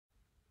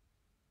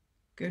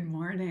Good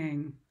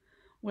morning.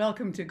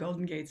 Welcome to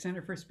Golden Gate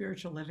Center for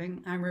Spiritual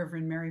Living. I'm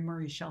Reverend Mary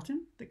Murray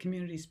Shelton, the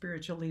community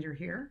spiritual leader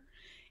here,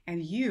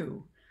 and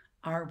you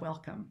are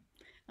welcome.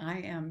 I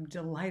am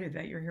delighted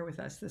that you're here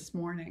with us this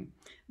morning.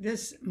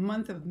 This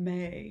month of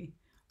May,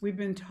 we've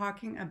been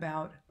talking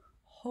about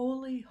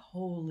holy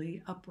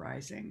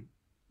uprising,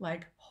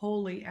 like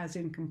holy as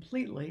in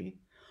completely,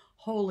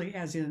 holy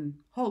as in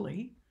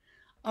holy,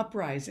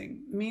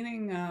 uprising,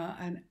 meaning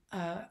an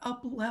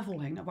up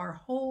leveling of our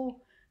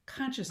whole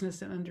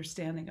consciousness and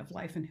understanding of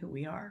life and who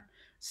we are.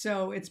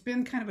 So it's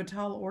been kind of a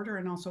tall order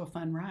and also a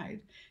fun ride.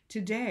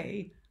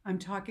 Today, I'm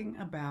talking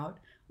about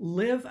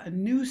live a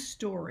new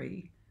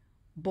story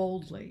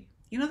boldly.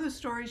 You know those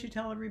stories you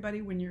tell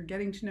everybody when you're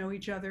getting to know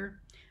each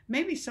other?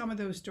 Maybe some of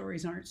those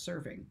stories aren't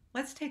serving.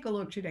 Let's take a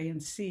look today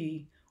and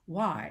see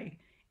why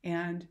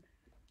and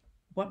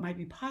what might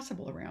be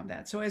possible around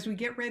that. So, as we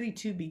get ready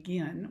to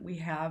begin, we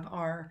have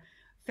our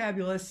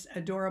fabulous,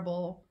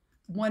 adorable,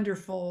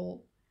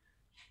 wonderful,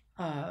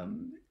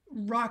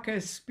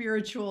 raucous,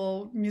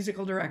 spiritual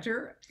musical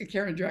director,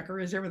 Karen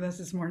Drucker, is here with us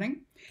this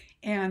morning.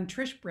 And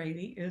Trish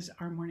Brady is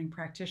our morning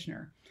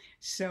practitioner.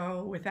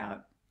 So,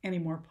 without any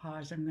more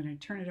pause, I'm going to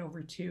turn it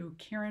over to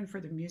Karen for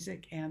the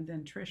music and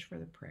then Trish for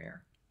the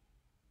prayer.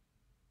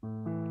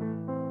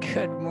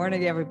 Good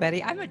morning,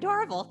 everybody. I'm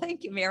adorable.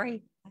 Thank you,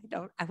 Mary.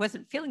 I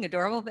wasn't feeling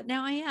adorable, but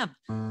now I am.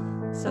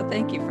 So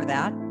thank you for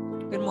that.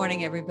 Good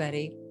morning,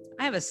 everybody.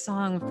 I have a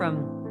song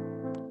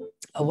from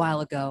a while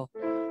ago.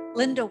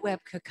 Linda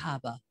Webb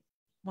Kakaba,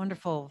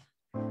 wonderful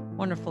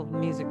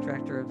music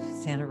director of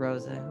Santa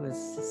Rosa, who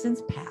has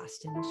since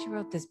passed. And she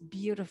wrote this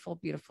beautiful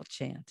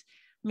chant.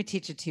 Let me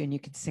teach it to you and you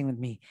can sing with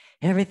me.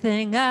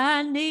 Everything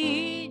I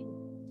need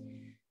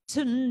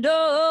to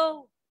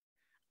know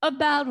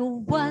about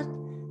what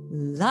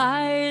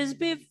lies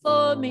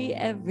before me,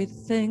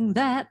 everything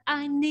that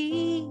I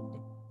need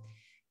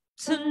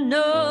to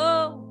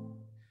know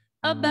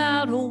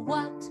about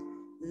what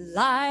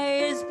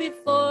lies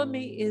before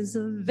me is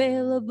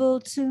available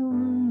to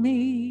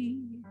me,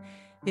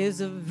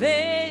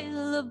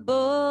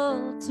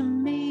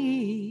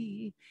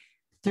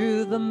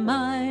 through the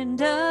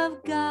mind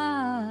of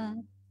God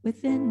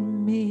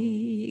within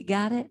me.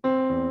 Got it?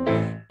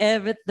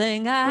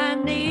 Everything I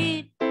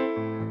need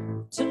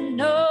to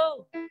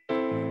know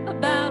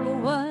about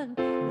what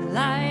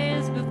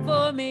lies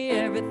before me,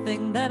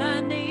 everything that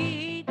I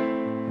need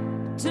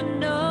to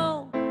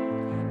know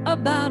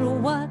about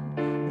what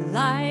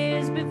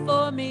lies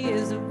before me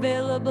is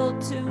available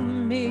to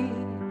me,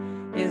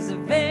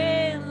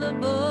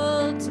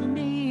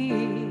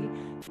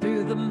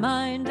 through the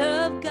mind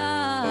of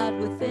God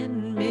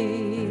within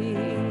me.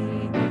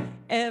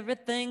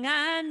 Everything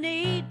I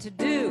need to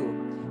do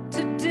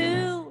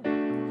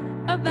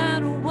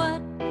about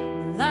what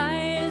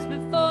lies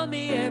before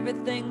me,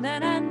 everything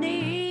that I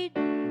need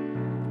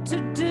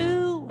to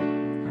do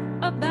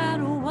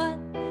about what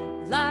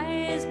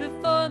lies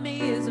before me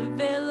is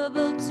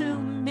available to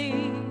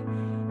me,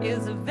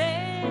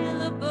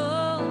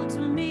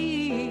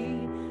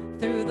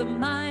 through the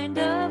mind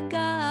of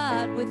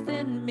God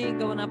within me.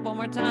 Going up one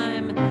more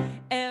time.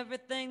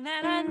 Everything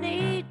that I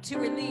need to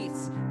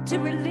release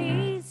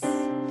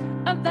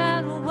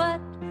about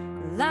what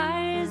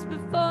lies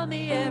before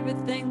me,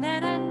 everything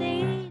that I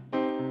need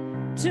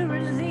to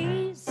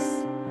release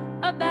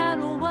about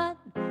what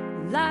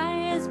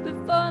lies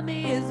before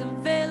me is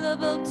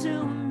available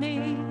to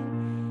me,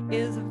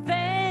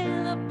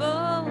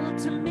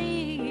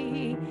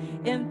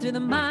 into the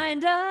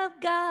mind of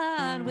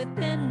God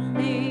within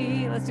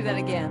me. Let's do that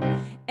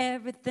again.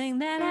 Everything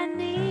that I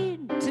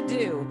need to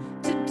do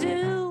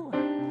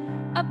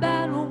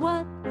about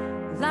what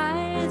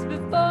lies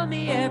before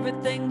me,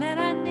 everything that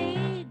I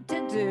need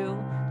to do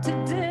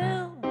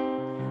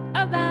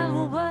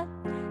about what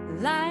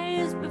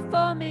lies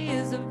before me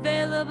is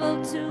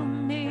available to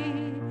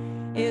me,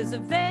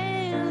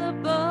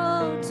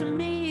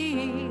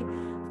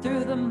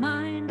 through the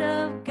mind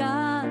of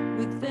God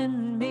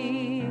within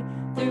me,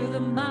 through the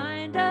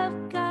mind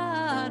of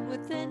God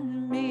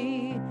within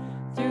me,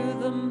 through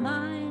the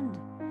mind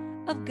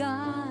of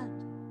God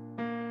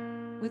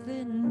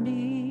within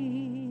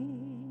me.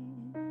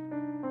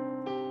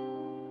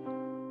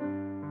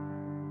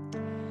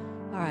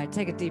 All right,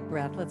 take a deep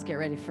breath. Let's get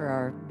ready for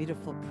our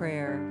beautiful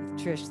prayer with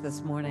Trish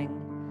this morning.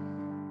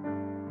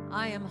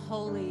 I am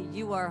holy,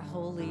 you are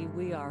holy,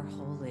 we are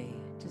holy.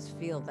 Just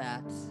feel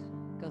that.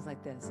 It goes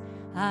like this.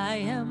 I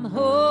am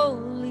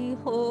holy,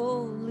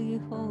 holy,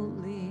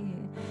 holy.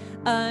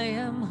 I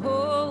am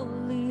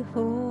holy,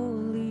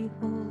 holy,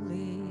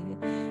 holy.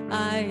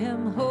 I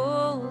am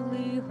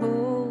holy,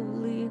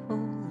 holy,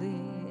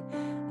 holy.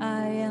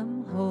 I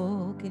am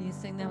whole. Can you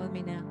sing that with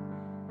me now?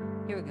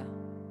 Here we go.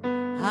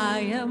 I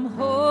am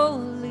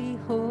holy,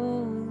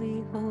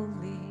 holy,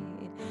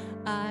 holy.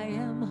 I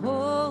am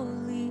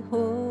holy,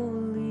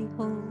 holy,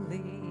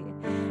 holy.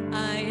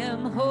 I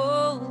am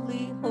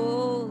holy,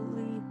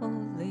 holy,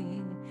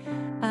 holy.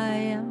 I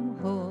am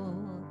whole.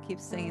 Keep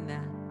singing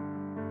that.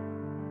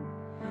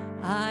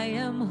 I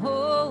am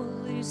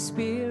Holy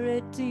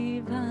Spirit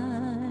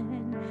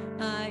divine.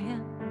 I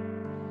am.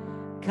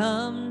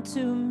 Come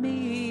to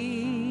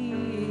me,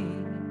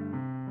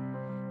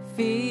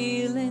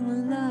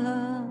 feeling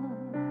love.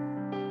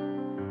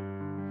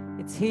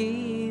 It's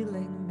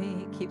healing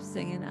me. Keep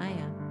singing, I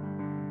am.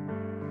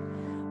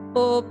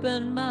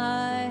 Open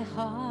my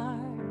heart,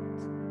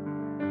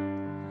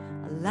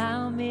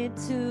 allow me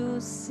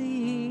to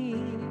see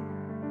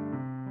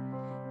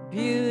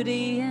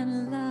beauty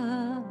and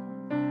love.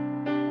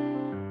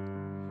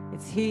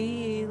 It's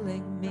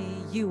healing me.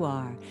 You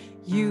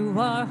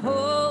are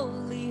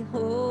holy,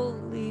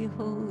 holy,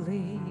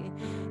 holy.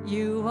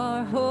 You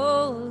are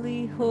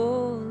holy,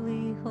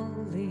 holy,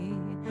 holy.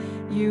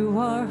 You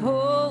are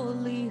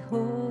holy,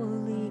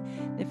 holy.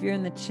 If you're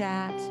in the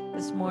chat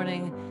this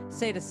morning,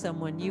 say to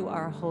someone, you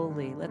are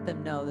holy. Let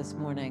them know this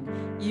morning.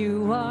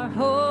 You are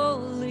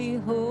holy,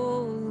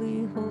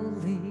 holy,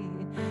 holy.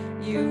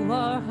 You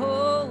are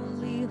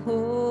holy,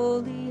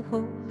 holy,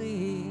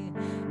 holy.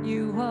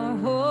 You are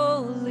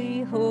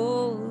holy,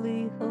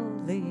 holy,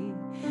 holy.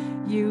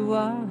 You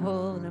are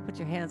holy. Now put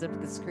your hands up to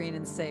the screen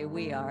and say,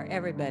 we are.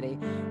 Everybody,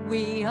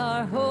 we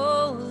are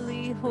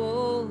holy,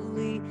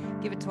 holy.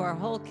 Give it to our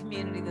whole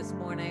community this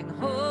morning.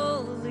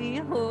 Holy,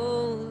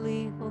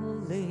 holy,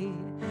 holy.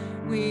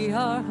 We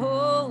are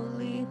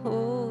holy,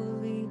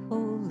 holy,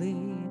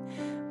 holy.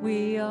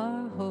 We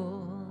are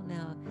whole.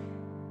 Now,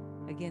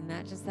 again,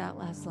 not just that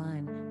last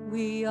line.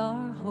 We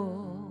are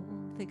whole.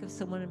 Think of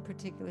someone in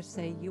particular.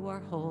 Say, you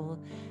are whole.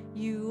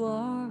 You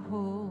are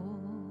whole.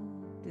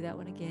 Do that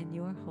one again.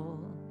 You are whole.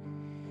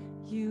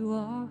 You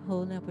are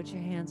whole. Now put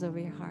your hands over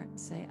your heart and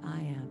say, I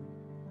am.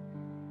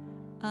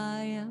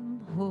 I am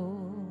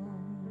whole.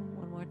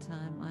 One more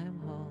time. I am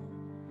whole.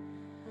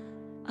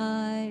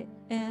 I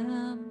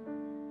am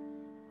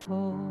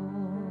whole.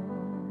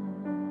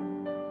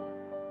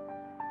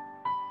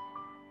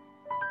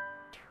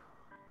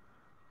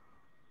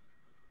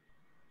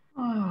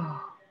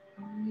 Oh,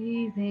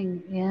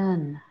 breathing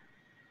in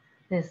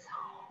this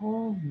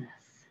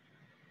wholeness,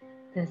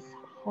 this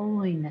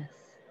holiness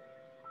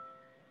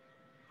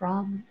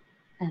from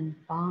and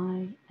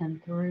by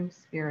and through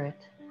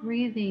spirit.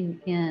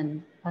 Breathing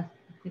in, if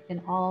we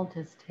can all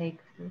just take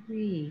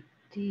 3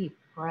 deep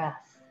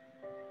breaths,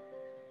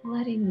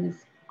 letting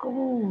this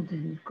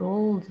golden,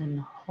 golden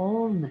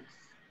wholeness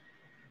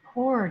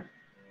pour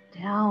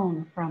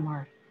down from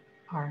our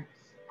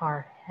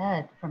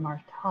head, from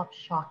our top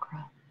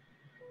chakra,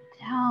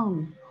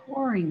 down,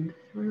 pouring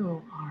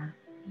through our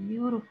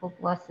beautiful,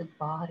 blessed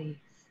bodies,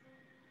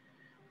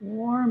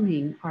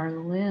 warming our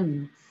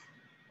limbs,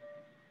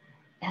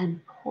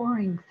 and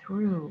pouring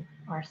through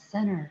our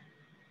center,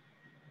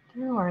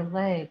 through our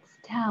legs,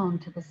 down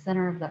to the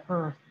center of the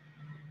earth.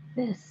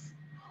 This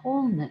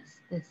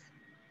wholeness, this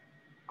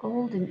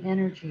golden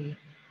energy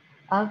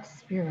of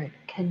spirit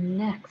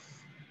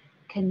connects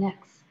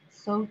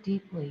so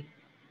deeply,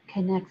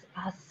 connects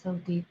us so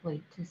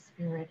deeply to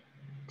spirit,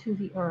 to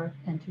the earth,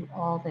 and to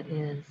all that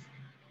is.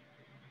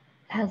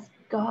 As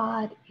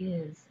God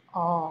is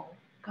all,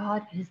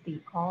 God is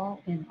the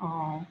all in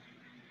all.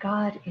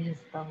 God is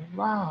the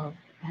love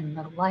and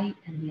the light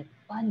and the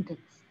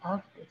abundance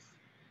of this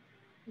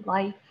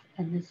life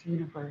and this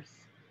universe.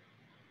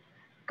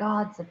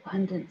 God's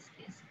abundance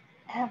is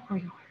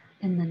everywhere,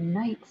 in the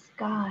night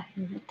sky,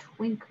 in the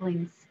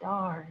twinkling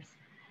stars,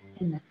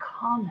 in the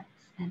comets,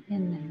 and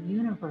in the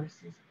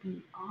universes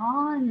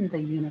beyond the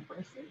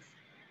universes.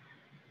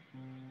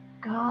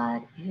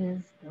 God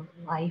is the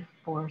life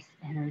force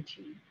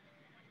energy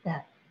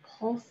that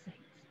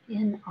pulsates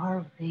in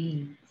our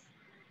veins,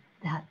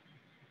 that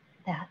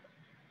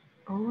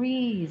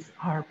breathes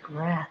our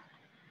breath,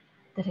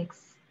 that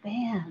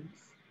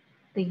expands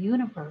the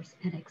universe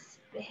and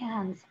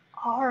expands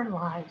our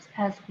lives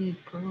as we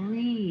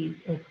breathe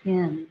it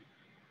in.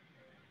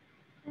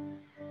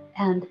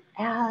 And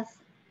as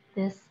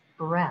this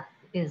breath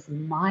is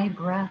my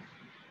breath,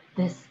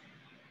 this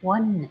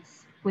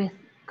oneness with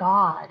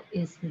God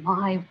is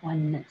my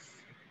oneness,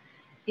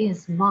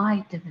 is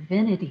my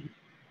divinity.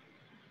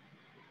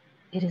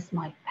 It is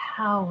my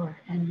power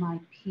and my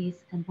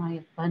peace and my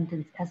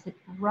abundance as it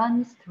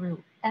runs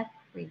through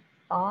every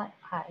thought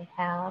I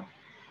have,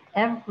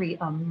 every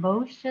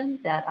emotion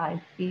that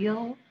I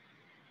feel,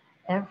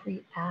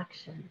 every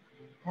action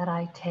that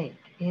I take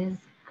is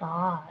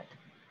God.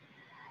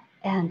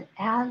 And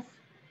as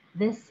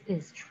this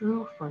is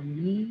true for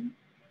me,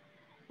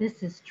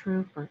 this is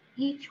true for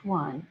each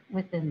one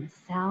within the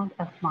sound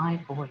of my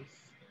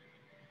voice.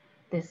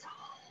 This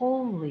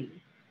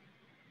holy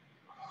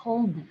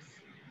wholeness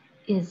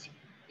is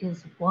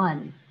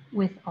one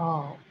with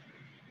all,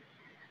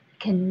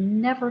 can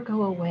never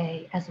go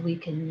away, as we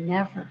can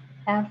never,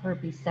 ever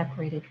be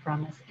separated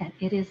from us. And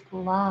it is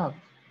love.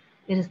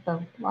 It is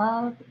the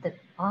love that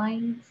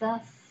binds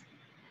us.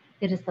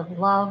 It is the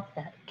love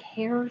that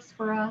cares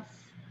for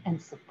us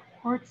and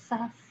supports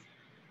us,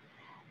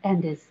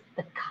 and is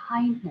the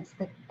kindness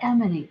that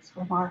emanates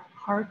from our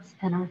hearts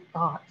and our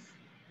thoughts.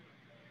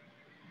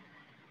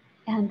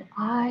 And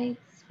I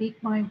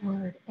speak my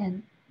word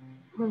and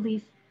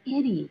release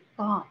any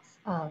thoughts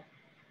of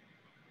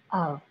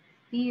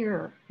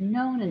fear,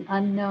 known and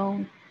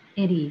unknown,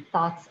 any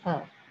thoughts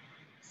of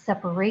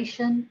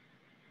separation.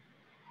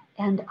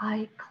 And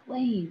I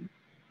claim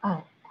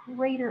a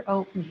greater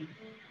opening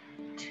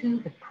to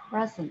the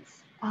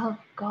presence of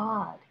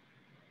God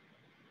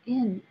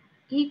in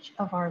each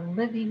of our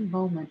living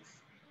moments,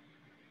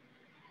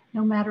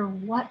 no matter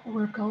what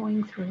we're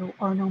going through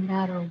or no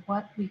matter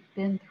what we've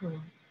been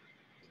through.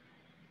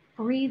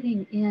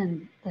 Breathing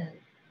in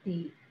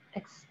the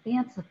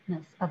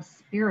expansiveness of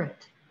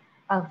spirit,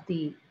 of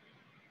the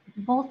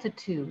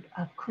multitude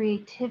of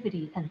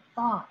creativity and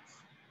thoughts,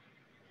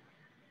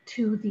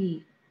 to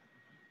the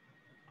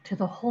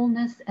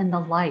wholeness and the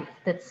life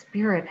that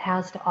spirit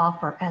has to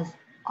offer as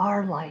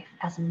our life,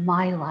 as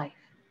my life.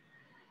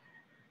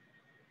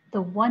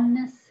 The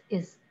oneness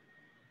is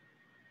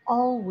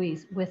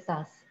always with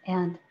us,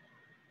 and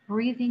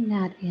breathing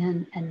that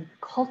in and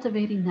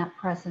cultivating that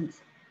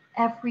presence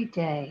every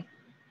day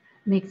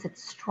makes it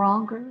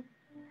stronger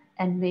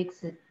and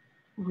makes it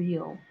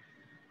real.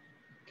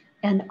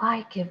 And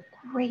I give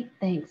great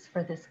thanks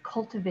for this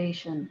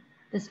cultivation,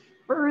 this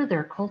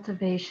further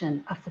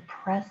cultivation of the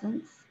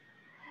presence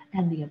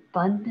and the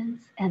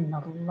abundance and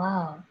the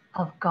love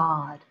of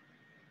God.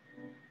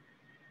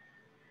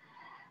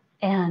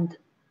 And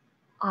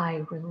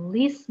I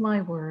release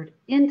my word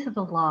into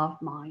the law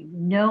of mind,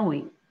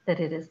 knowing that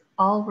it is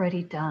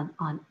already done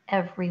on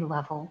every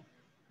level.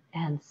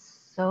 And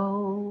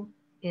so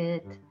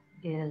it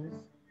is.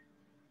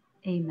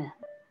 Amen.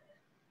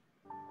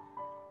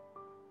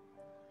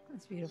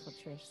 That's beautiful,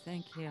 Trish.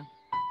 Thank you.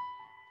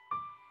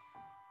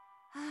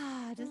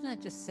 Doesn't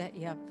that just set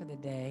you up for the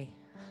day?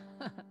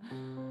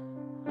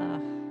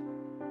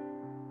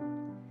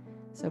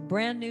 So,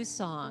 brand new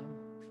song.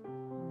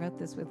 I wrote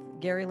this with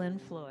Gary Lynn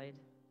Floyd.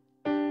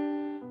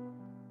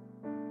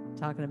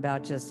 Talking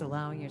about just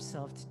allowing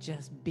yourself to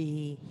just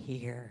be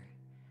here.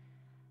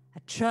 I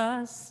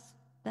trust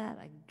that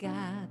I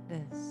got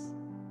this.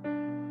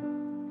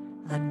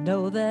 I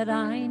know that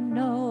I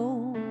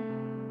know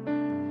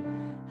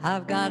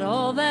I've got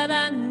all that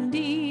I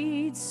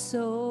need,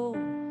 so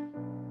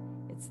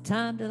it's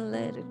time to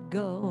let it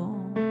go.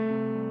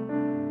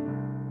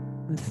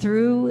 I'm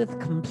through with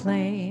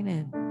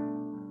complaining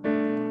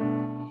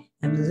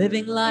and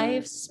living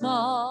life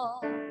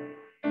small.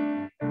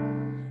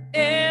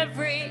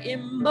 Every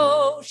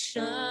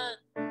emotion,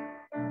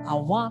 I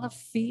want to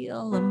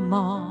feel them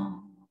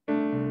all.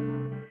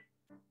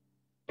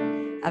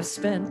 I've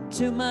spent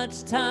too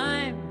much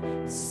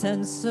time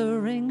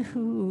censoring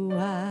who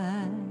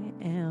I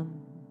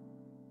am.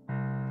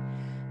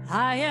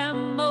 I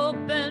am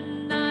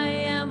open, I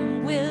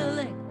am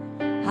willing,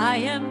 I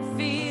am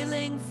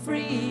feeling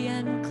free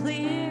and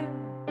clear.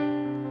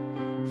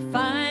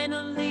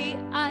 Finally,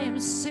 I am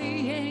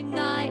seeing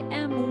I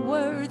am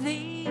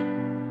worthy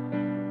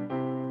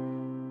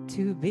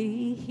to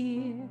be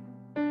here.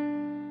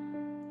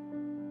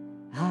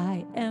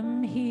 I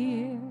am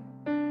here.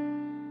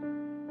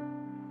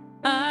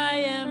 I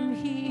am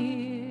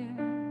here.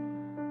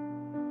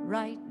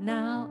 Right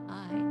now,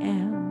 I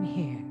am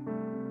here.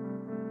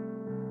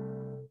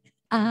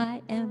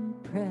 I am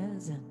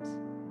present.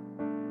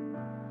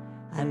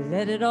 I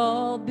let it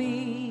all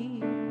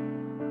be.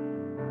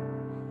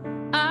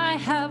 I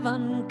have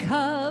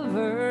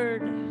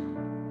uncovered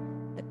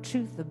the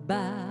truth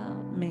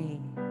about me.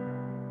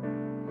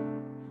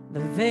 The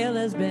veil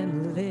has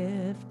been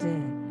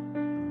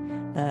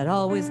lifted that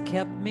always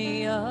kept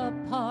me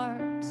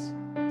apart.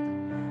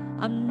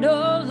 I'm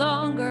no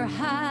longer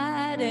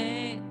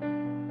hiding.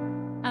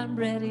 I'm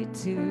ready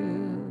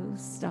to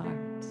start.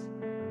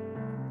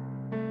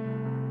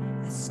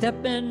 I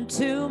step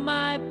into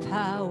my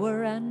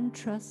power and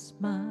trust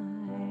my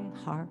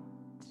heart.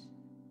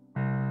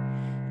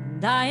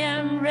 And I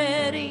am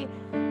ready.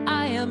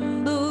 I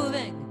am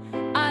moving.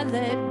 I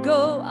let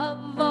go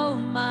of all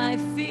my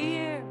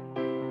fear.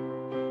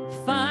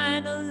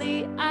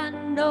 Finally, I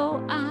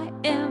know I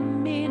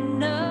am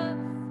enough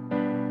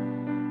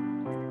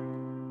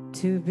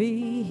to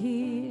be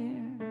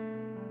here.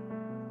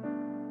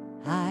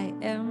 I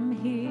am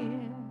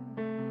here.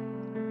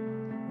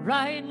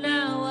 Right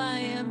now, I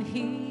am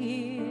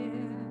here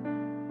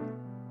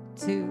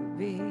to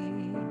be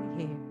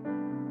here.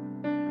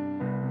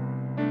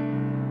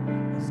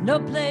 There's no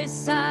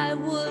place I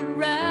would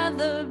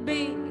rather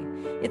be.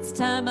 It's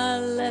time I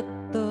let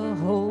the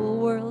whole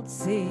world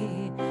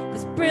see.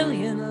 This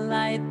brilliant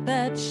light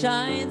that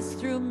shines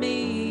through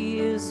me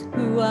is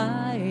who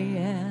I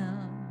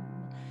am,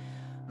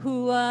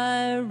 who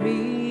I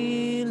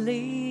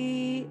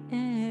really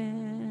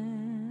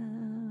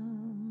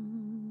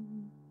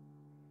am.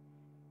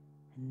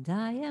 And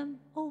I am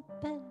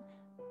open,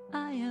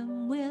 I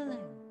am willing,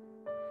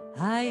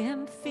 I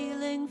am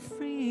feeling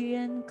free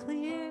and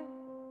clear.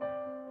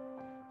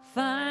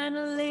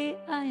 Finally,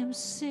 I am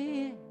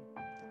seeing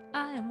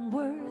I am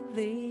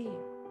worthy.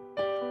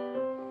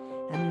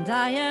 And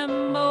I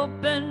am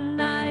open,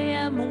 I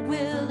am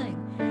willing,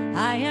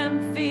 I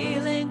am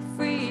feeling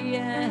free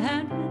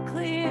and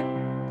clear.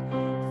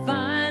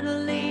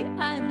 Finally,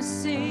 I'm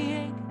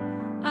seeing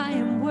I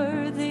am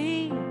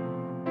worthy.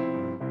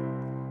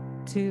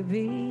 to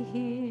be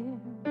here.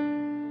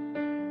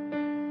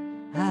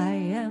 I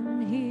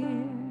am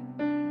here.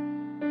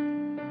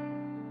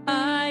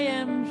 I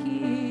am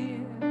here.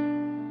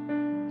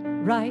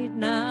 Right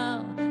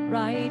now,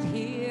 right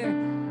here.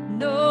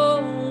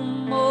 No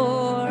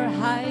more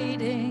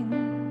hiding.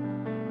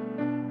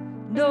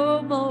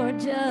 No more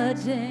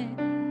judging.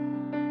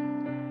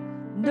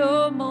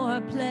 No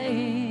more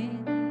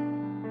playing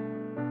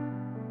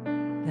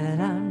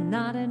that I'm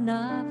not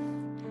enough,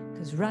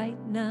 'cause right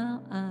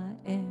now I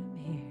am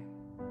here.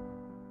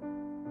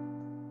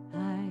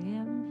 I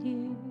am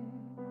here.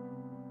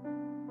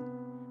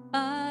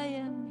 I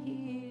am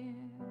here.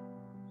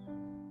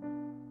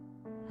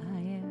 I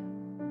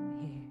am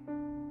here.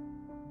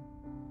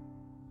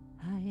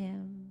 I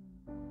am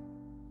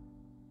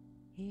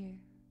here.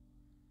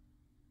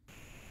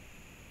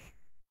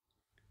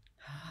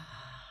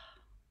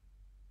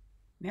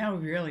 Now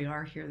we really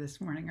are here this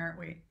morning, aren't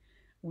we?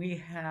 We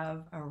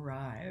have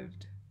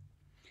arrived.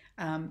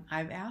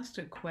 I've asked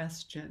a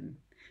question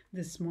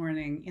this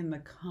morning in the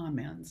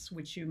comments,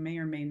 which you may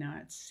or may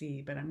not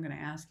see, but I'm going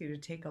to ask you to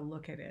take a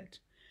look at it.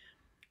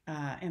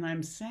 And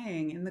I'm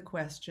saying in the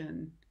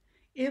question,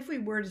 if we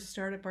were to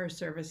start up our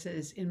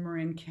services in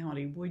Marin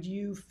County, would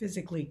you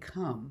physically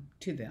come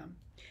to them?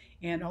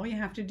 And all you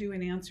have to do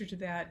in answer to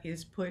that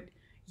is put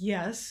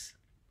yes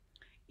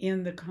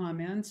in the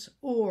comments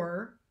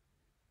or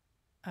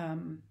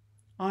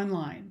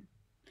online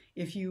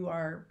if you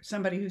are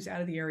somebody who's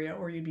out of the area,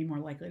 or you'd be more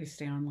likely to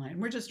stay online.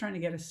 We're just trying to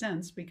get a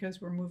sense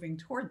because we're moving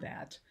toward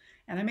that.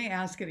 And I may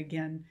ask it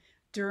again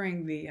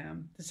during the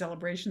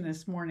celebration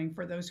this morning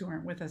for those who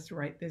aren't with us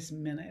right this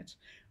minute,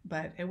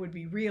 but it would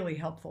be really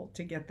helpful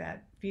to get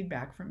that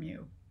feedback from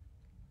you.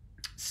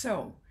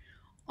 So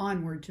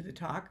onward to the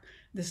talk.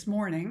 This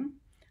morning,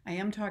 I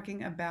am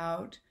talking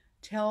about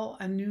tell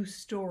a new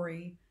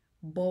story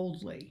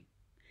boldly.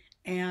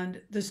 And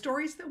the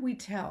stories that we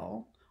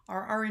tell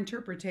are our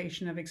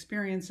interpretation of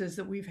experiences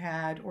that we've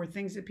had, or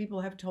things that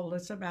people have told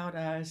us about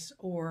us,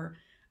 or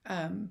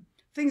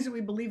things that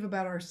we believe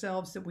about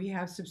ourselves that we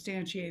have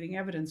substantiating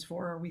evidence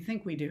for, or we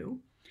think we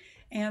do.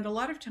 And a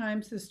lot of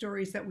times the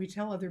stories that we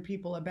tell other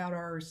people about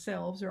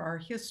ourselves or our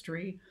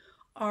history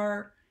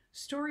are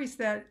stories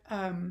that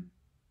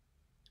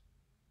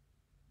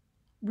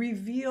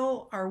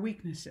reveal our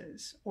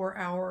weaknesses or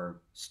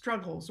our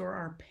struggles or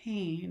our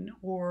pain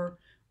or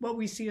what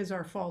we see as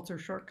our faults or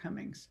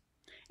shortcomings.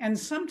 And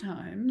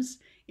sometimes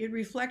it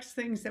reflects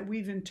things that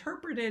we've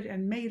interpreted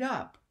and made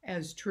up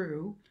as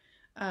true,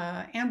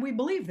 and we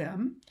believe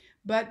them,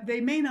 but they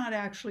may not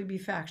actually be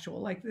factual.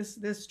 Like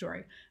this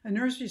story, a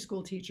nursery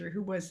school teacher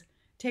who was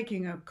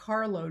taking a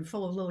carload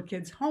full of little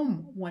kids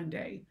home one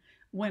day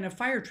when a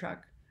fire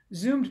truck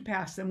zoomed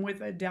past them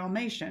with a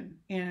Dalmatian,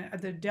 and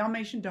the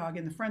Dalmatian dog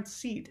in the front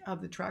seat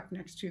of the truck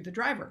next to the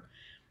driver.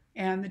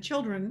 And the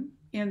children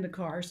in the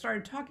car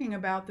started talking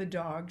about the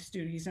dog's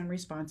duties and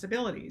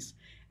responsibilities.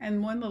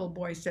 And one little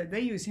boy said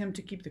they use him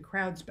to keep the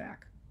crowds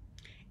back.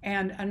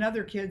 And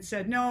another kid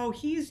said, no,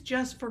 he's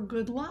just for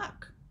good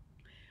luck.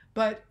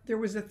 But there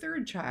was a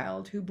third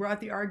child who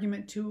brought the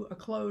argument to a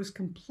close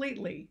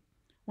completely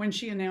when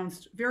she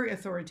announced very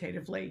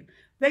authoritatively,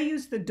 they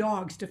use the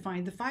dogs to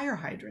find the fire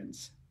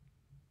hydrants.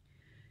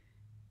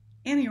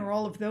 Any or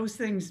all of those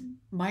things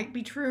might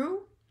be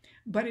true,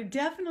 but it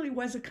definitely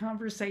was a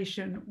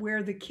conversation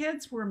where the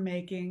kids were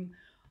making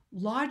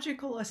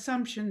logical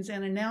assumptions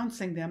and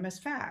announcing them as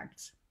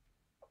facts.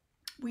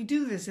 We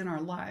do this in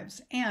our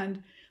lives,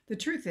 and the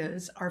truth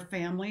is our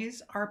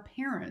families, our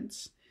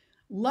parents,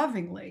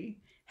 lovingly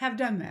have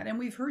done that. And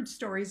we've heard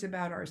stories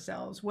about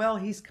ourselves. Well,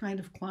 he's kind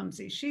of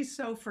clumsy. She's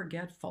so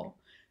forgetful.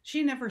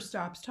 She never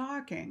stops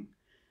talking.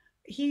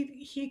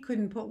 He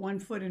couldn't put one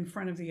foot in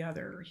front of the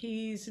other.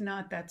 He's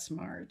not that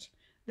smart.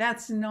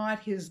 That's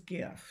not his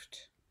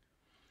gift.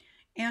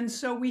 And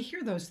so we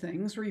hear those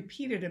things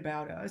repeated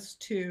about us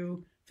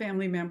to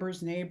family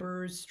members,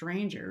 neighbors,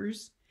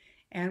 strangers,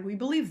 and we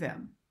believe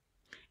them.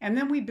 And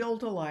then we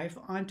build a life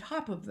on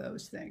top of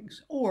those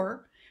things.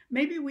 Or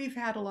maybe we've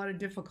had a lot of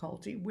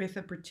difficulty with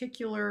a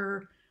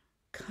particular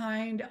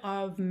kind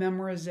of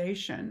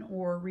memorization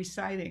or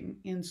reciting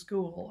in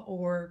school,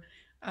 or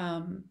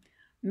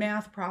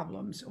math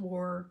problems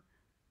or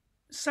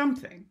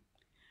something.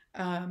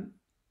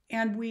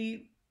 And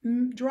we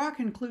draw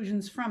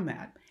conclusions from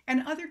that.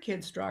 And other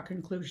kids draw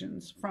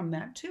conclusions from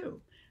that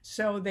too.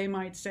 So they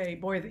might say,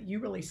 boy, that you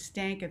really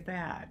stank at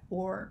that.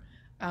 Or,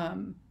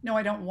 no,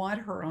 I don't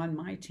want her on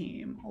my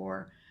team.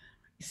 Or,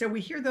 so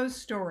we hear those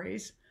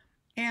stories.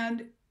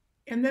 And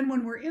then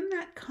when we're in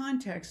that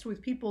context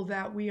with people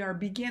that we are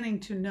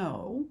beginning to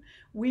know,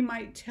 we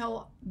might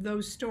tell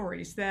those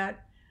stories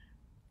that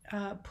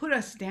put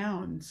us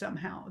down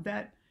somehow,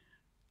 that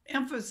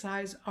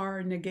emphasize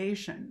our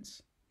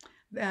negations,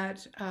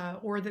 that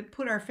or that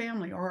put our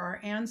family or our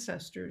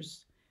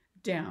ancestors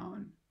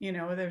down. You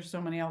know, there's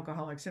so many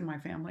alcoholics in my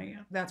family,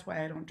 that's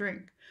why I don't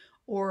drink.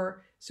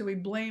 Or so we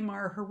blame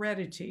our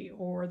heredity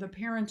or the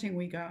parenting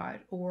we got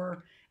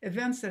or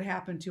events that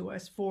happened to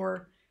us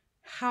for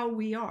how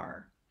we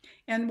are.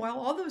 And while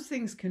all those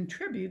things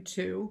contribute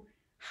to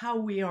how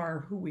we are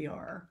who we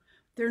are.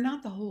 They're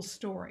not the whole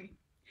story.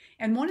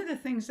 And one of the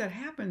things that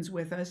happens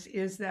with us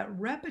is that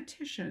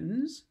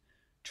repetitions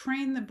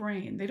train the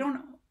brain. They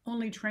don't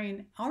only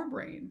train our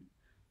brain,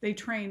 they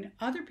train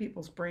other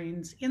people's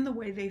brains in the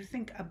way they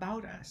think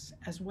about us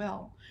as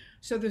well.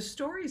 So the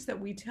stories that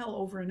we tell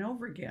over and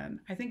over again,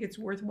 I think it's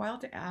worthwhile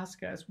to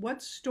ask us,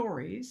 what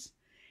stories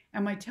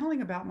am I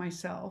telling about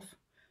myself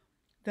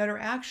that are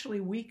actually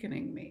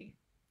weakening me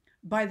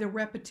by the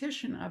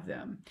repetition of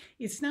them?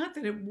 It's not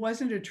that it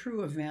wasn't a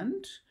true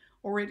event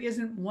or it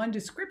isn't one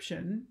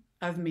description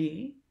of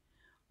me,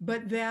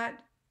 but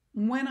that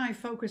when I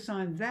focus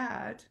on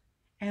that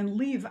and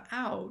leave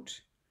out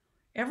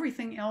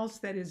everything else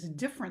that is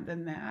different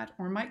than that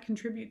or might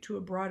contribute to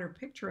a broader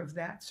picture of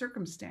that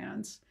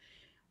circumstance,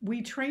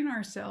 we train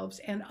ourselves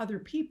and other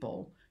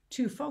people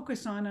to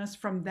focus on us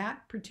from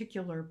that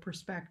particular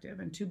perspective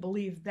and to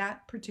believe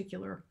that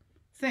particular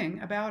thing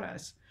about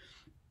us.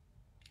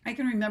 I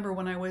can remember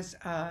when I was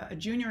a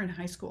junior in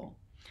high school,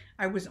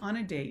 I was on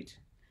a date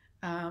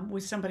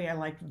with somebody I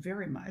liked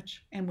very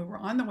much, and we were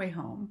on the way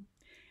home.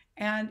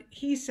 And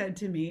he said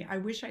to me, "I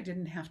wish I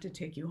didn't have to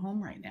take you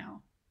home right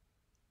now."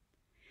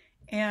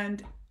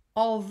 And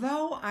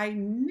although I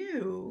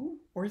knew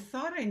or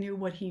thought I knew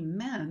what he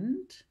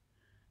meant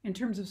in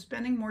terms of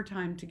spending more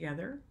time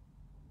together,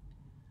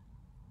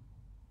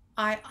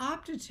 I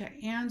opted to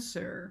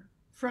answer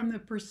from the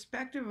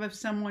perspective of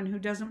someone who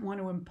doesn't want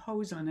to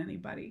impose on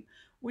anybody,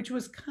 which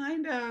was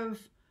kind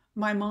of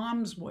my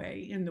mom's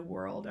way in the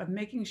world of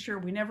making sure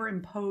we never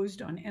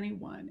imposed on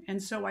anyone.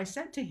 And so I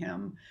said to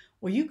him,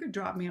 "Well, you could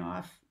drop me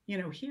off,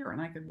 here,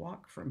 and I could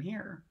walk from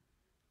here."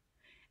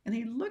 And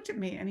he looked at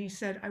me and he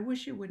said, "I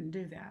wish you wouldn't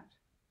do that."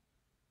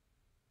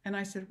 And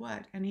I said,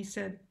 "What?" And he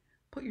said,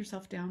 "Put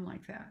yourself down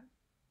like that."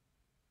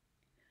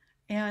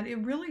 And it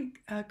really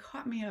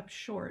caught me up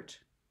short.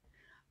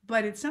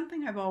 But it's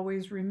something I've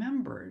always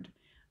remembered,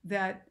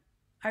 that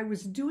I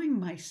was doing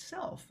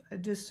myself a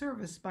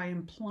disservice by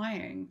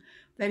implying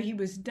that he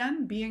was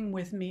done being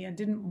with me and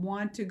didn't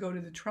want to go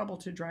to the trouble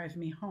to drive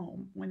me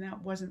home, when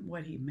that wasn't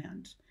what he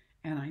meant,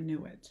 and I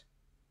knew it.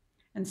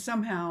 And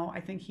somehow I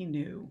think he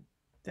knew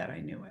that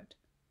I knew it.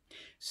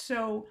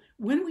 So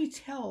when we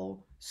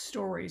tell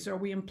stories or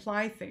we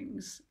imply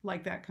things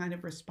like that kind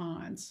of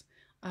response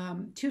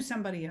to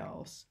somebody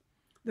else,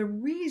 the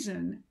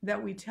reason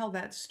that we tell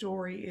that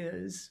story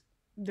is,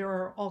 there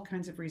are all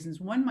kinds of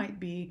reasons. One might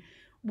be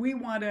we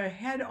want to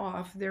head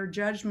off their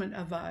judgment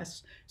of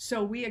us,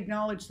 so we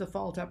acknowledge the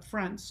fault up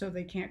front so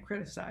they can't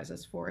criticize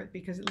us for it,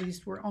 because at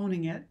least we're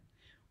owning it,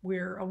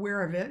 we're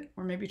aware of it,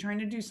 we're maybe trying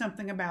to do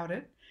something about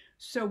it.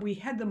 So we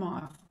head them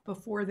off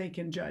before they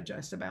can judge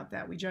us about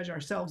that. We judge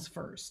ourselves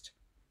first.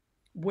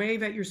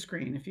 Wave at your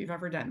screen if you've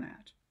ever done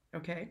that,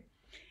 okay?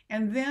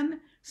 And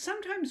then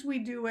sometimes we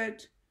do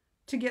it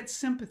to get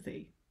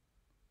sympathy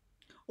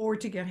or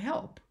to get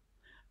help,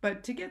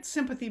 but to get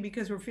sympathy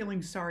because we're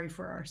feeling sorry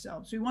for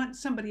ourselves. We want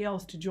somebody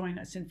else to join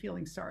us in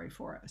feeling sorry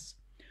for us.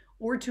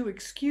 Or to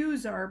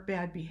excuse our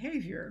bad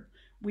behavior,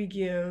 we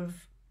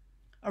give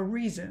a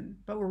reason,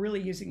 but we're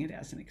really using it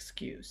as an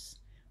excuse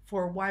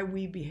for why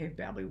we behave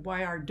badly,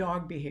 why our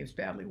dog behaves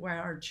badly, why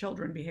our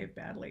children behave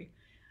badly,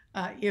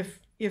 if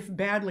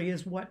badly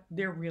is what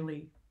they're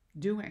really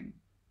doing.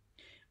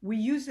 We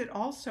use it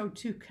also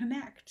to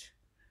connect,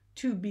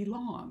 to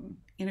belong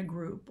in a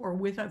group or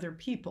with other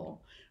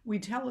people. We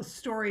tell a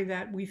story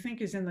that we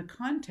think is in the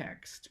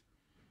context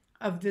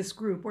of this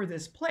group or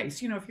this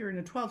place. If you're in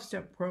a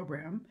 12-step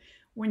program,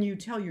 when you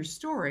tell your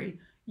story,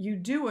 you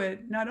do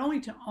it not only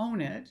to own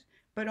it,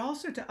 but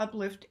also to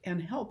uplift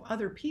and help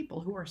other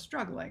people who are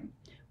struggling.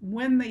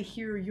 When they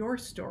hear your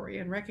story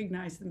and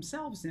recognize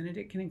themselves in it,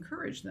 it can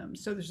encourage them.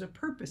 So there's a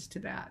purpose to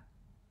that.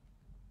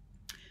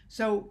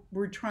 So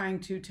we're trying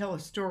to tell a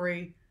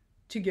story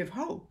to give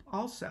hope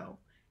also,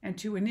 and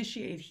to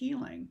initiate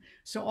healing.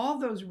 So all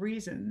those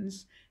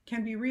reasons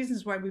can be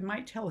reasons why we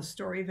might tell a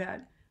story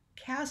that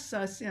casts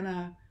us in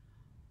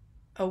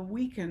a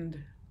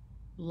weakened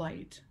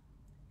light.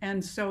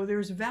 And so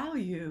there's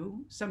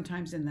value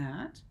sometimes in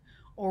that,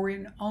 or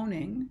in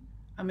owning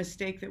a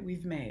mistake that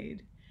we've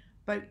made.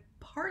 But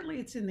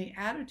partly it's in the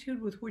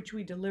attitude with which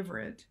we deliver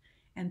it,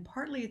 and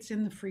partly it's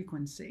in the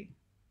frequency.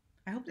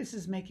 I hope this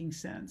is making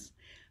sense.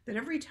 That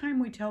every time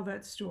we tell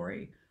that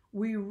story,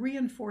 we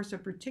reinforce a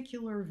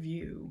particular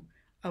view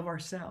of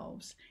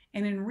ourselves.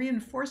 And in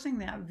reinforcing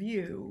that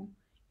view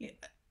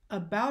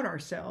about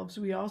ourselves,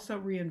 we also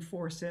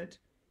reinforce it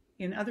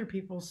in other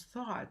people's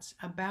thoughts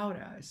about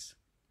us.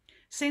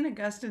 St.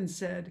 Augustine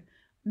said,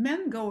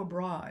 "Men go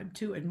abroad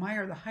to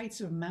admire the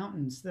heights of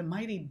mountains, the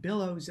mighty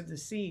billows of the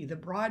sea, the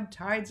broad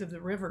tides of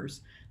the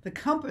rivers, the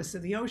compass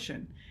of the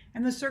ocean,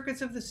 and the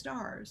circuits of the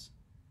stars,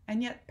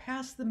 and yet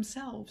pass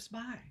themselves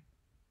by."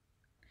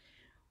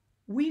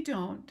 We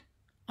don't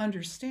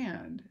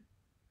understand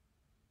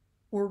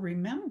or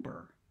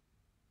remember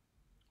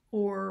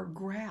or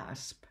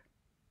grasp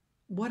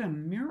what a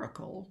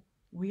miracle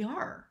we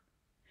are.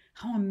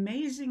 How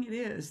amazing it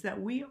is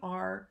that we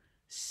are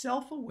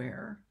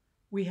self-aware,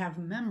 we have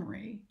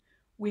memory,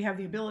 we have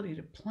the ability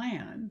to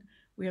plan,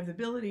 We have the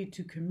ability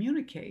to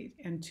communicate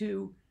and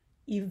to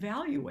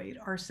evaluate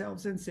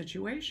ourselves in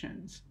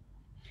situations.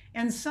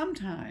 And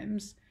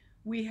sometimes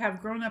we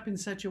have grown up in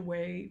such a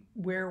way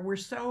where we're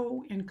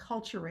so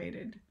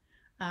enculturated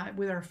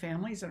with our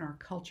families and our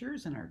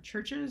cultures and our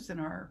churches and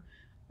our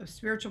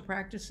spiritual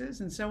practices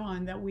and so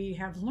on that we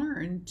have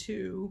learned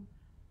to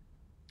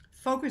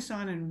focus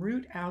on and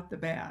root out the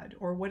bad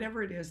or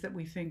whatever it is that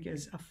we think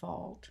is a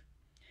fault.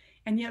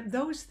 And yet,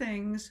 those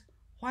things,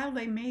 while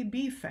they may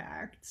be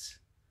facts,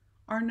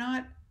 are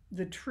not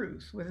the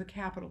truth with a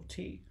capital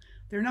T.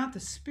 They're not the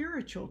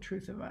spiritual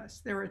truth of us.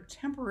 They're a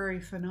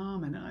temporary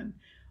phenomenon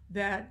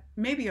that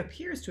maybe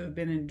appears to have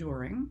been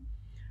enduring,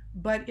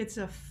 but it's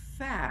a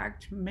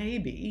fact,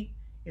 maybe.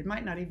 It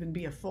might not even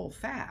be a full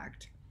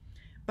fact.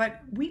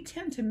 But we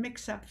tend to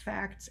mix up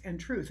facts and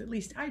truth, at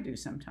least I do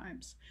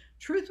sometimes.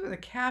 Truth with a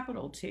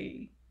capital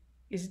T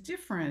is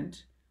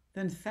different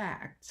than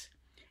facts.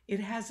 It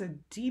has a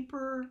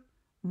deeper,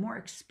 more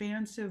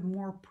expansive,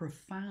 more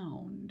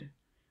profound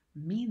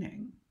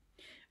meaning.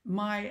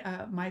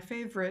 My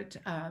favorite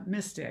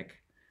mystic,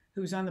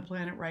 who's on the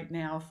planet right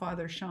now,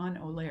 Father Sean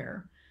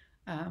O'Leary,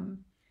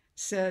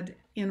 said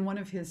in one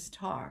of his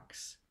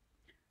talks,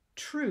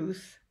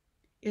 truth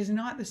is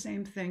not the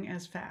same thing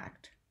as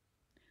fact.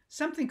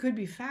 Something could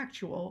be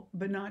factual,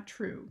 but not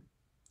true.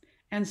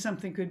 And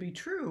something could be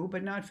true,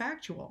 but not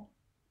factual.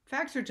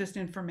 Facts are just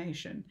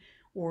information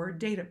or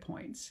data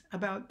points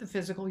about the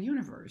physical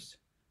universe.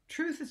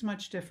 Truth is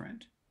much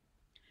different.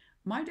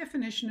 My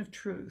definition of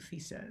truth, he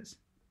says,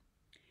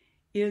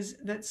 is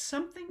that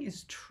something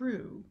is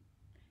true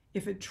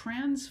if it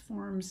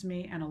transforms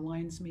me and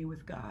aligns me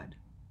with God.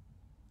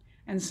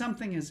 And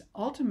something is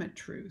ultimate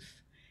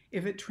truth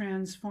if it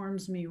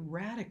transforms me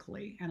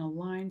radically and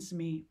aligns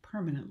me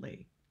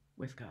permanently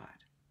with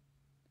God.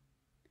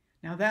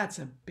 Now that's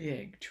a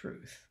big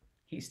truth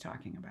he's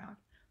talking about.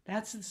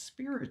 That's the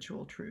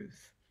spiritual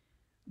truth.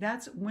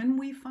 That's when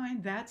we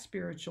find that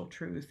spiritual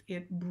truth,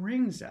 it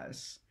brings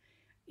us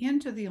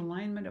into the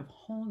alignment of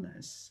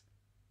wholeness.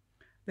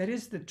 That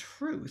is the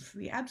truth,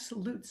 the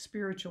absolute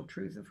spiritual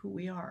truth of who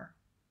we are.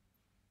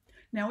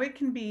 Now it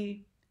can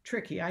be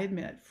tricky, I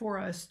admit, for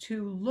us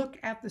to look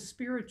at the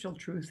spiritual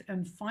truth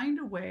and find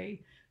a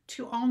way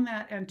to own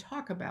that and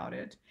talk about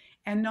it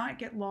and not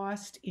get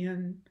lost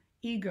in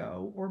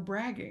ego or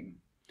bragging.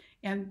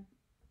 And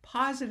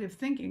positive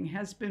thinking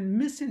has been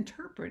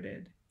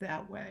misinterpreted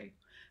that way,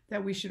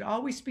 that we should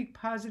always speak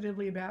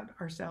positively about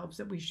ourselves,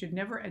 that we should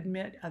never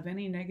admit of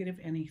any negative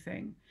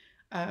anything,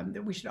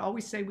 that we should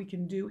always say we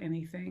can do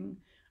anything.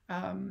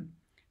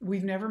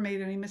 We've never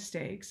made any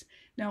mistakes.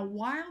 Now,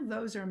 while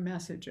those are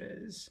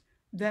messages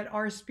that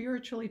are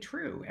spiritually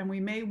true, and we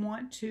may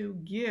want to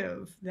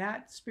give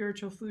that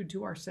spiritual food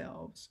to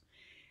ourselves,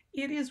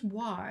 it is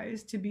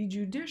wise to be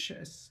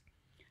judicious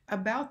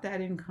about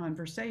that in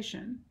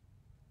conversation.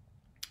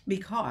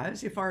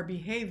 Because if our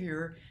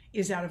behavior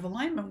is out of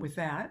alignment with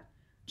that,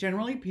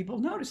 generally people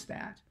notice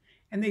that.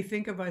 And they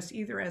think of us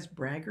either as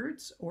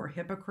braggarts or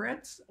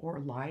hypocrites or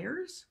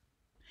liars.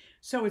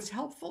 So it's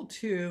helpful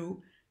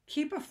to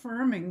keep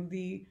affirming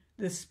the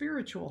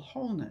spiritual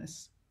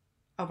wholeness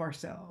of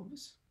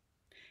ourselves.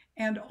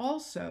 And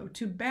also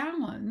to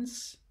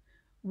balance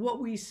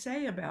what we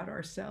say about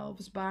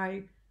ourselves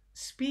by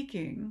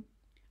speaking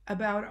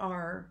about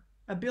our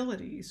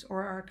abilities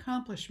or our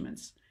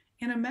accomplishments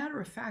in a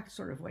matter-of-fact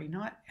sort of way,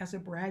 not as a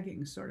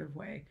bragging sort of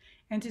way,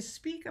 and to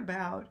speak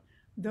about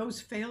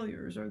those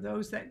failures or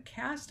those that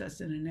cast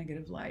us in a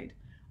negative light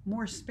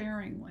more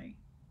sparingly.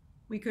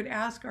 We could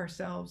ask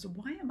ourselves,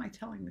 why am I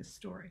telling this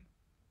story?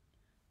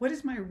 What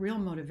is my real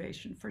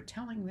motivation for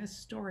telling this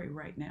story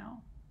right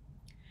now?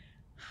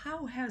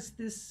 How has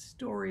this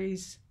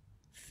story's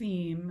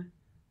theme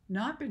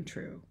not been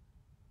true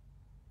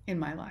in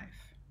my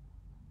life?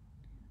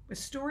 But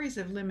stories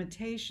of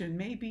limitation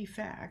may be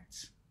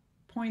facts,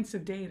 points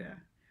of data,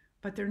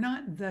 but they're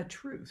not the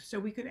truth. So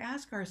we could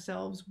ask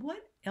ourselves,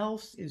 what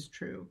else is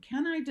true?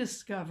 Can I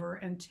discover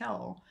and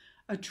tell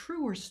a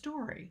truer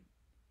story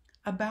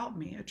about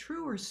me, a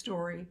truer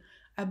story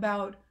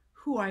about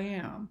who I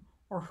am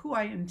or who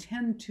I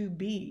intend to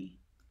be?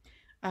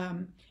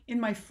 In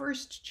my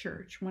first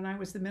church, when I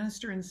was the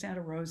minister in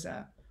Santa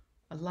Rosa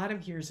a lot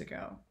of years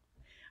ago,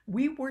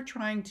 we were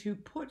trying to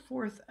put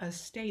forth a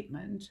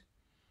statement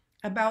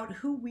about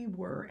who we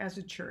were as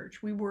a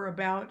church. We were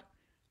about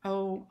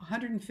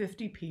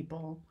 150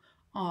 people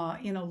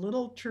in a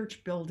little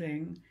church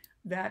building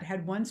that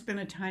had once been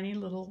a tiny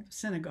little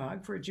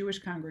synagogue for a Jewish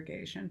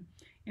congregation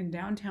in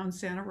downtown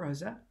Santa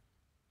Rosa.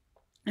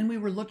 And we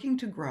were looking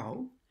to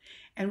grow,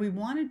 and we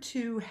wanted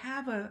to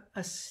have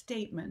a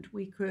statement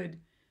we could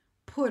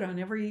put on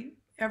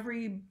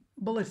every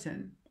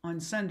bulletin on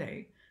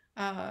Sunday,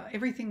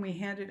 everything we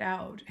handed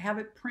out, have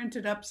it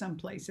printed up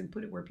someplace and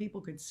put it where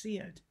people could see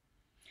it.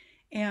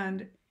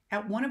 And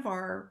at one of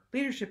our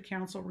leadership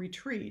council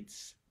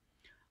retreats,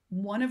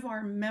 one of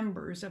our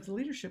members of the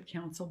leadership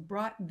council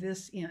brought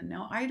this in.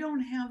 Now, I don't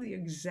have the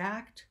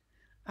exact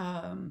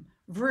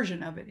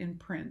version of it in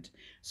print,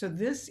 so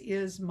this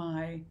is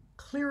my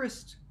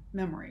clearest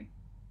memory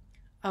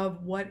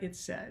of what it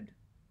said.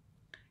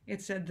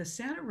 It said the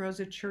Santa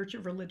Rosa Church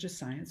of Religious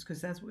Science,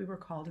 because that's what we were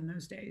called in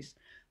those days.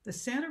 The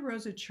Santa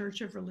Rosa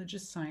Church of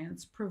Religious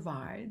Science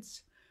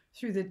provides,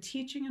 through the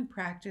teaching and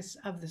practice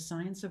of the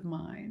science of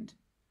mind,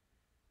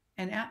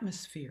 an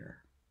atmosphere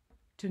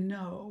to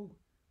know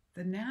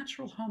the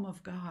natural home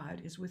of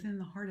God is within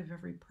the heart of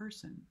every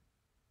person.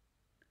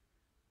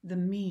 The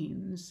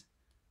means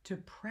to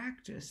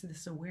practice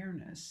this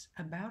awareness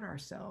about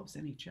ourselves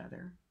and each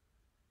other,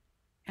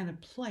 and a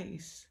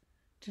place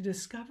to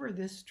discover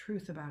this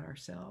truth about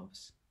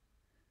ourselves.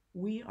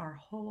 We are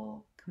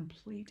whole,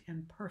 complete,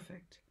 and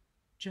perfect,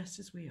 just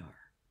as we are.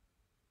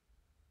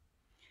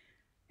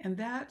 And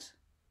that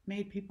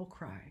made people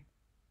cry.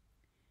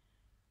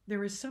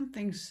 There is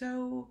something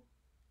so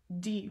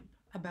deep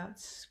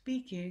about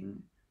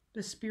speaking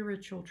the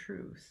spiritual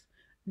truth,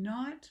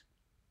 not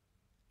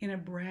in a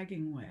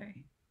bragging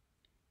way,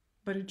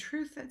 but a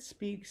truth that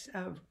speaks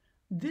of,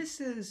 this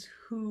is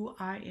who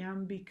I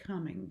am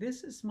becoming.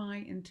 This is my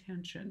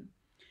intention.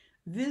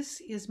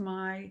 This is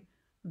my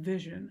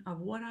vision of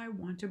what I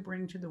want to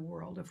bring to the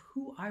world, of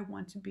who I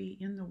want to be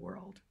in the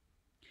world.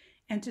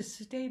 And to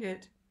state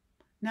it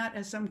not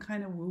as some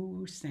kind of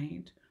woo-woo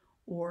saint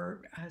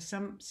or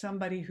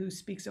somebody who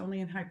speaks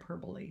only in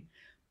hyperbole,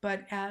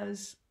 but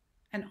as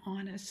an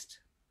honest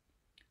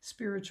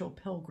spiritual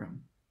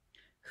pilgrim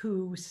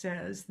who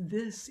says,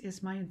 this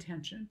is my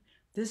intention.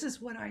 This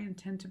is what I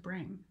intend to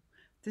bring.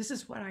 This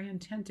is what I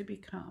intend to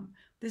become.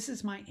 This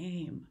is my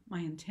aim, my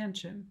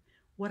intention,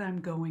 what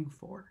I'm going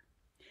for.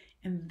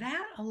 And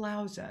that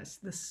allows us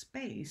the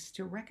space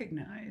to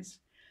recognize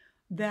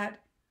that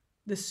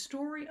the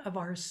story of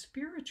our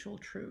spiritual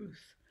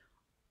truth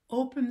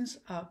opens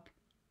up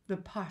the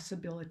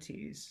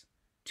possibilities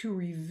to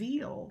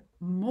reveal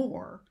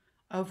more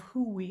of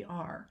who we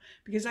are.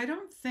 Because I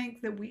don't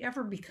think that we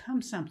ever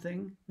become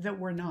something that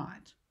we're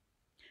not.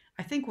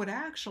 I think what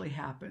actually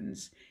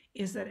happens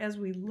is that as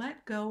we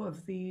let go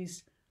of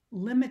these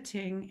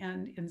limiting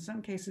and in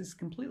some cases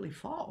completely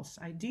false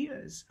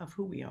ideas of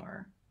who we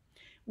are,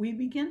 we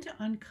begin to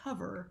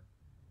uncover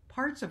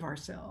parts of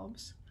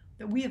ourselves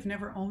that we have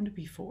never owned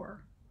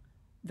before,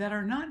 that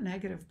are not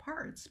negative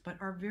parts, but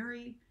are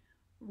very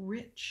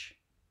rich,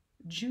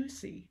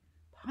 juicy,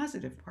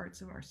 positive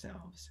parts of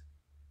ourselves.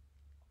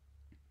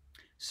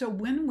 So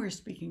when we're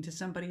speaking to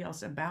somebody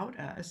else about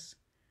us,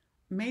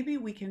 maybe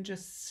we can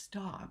just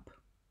stop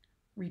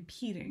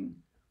repeating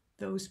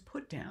those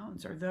put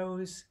downs or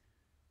those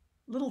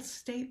little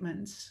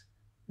statements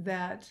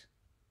that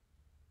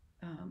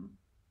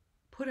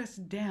put us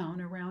down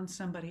around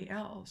somebody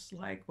else.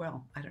 Like,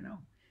 well, I don't know.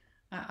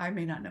 I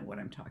may not know what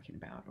I'm talking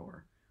about,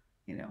 or,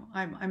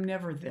 I'm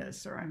never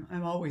this, or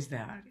I'm always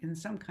that, in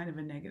some kind of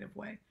a negative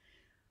way.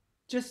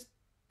 Just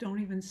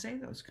don't even say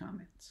those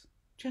comments.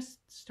 Just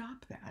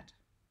stop that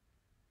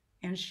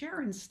and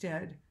share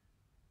instead,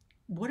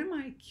 what am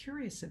I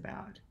curious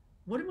about?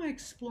 What am I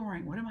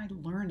exploring? What am I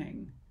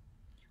learning?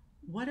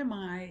 What am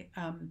I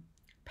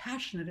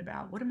passionate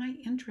about? What am I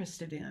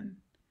interested in?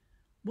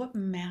 What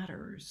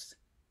matters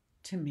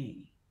to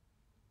me?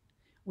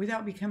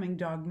 Without becoming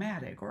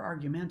dogmatic or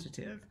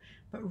argumentative,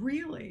 but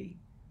really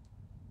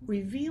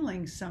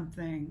revealing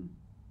something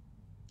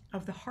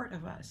of the heart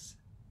of us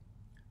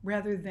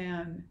rather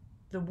than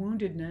the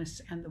woundedness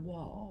and the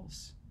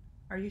walls.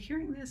 Are you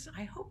hearing this?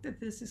 I hope that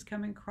this is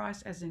coming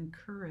across as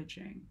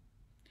encouraging.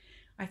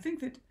 I think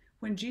that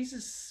when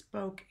Jesus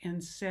spoke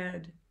and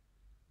said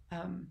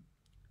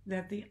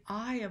that the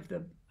eye of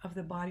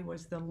the body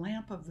was the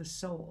lamp of the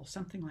soul,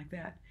 something like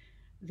that,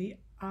 the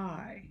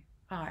eye,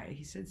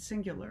 he said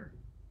singular,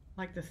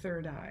 like the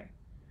third eye.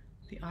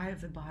 The eye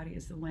of the body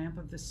is the lamp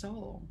of the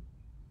soul.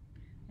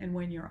 And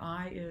when your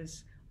eye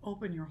is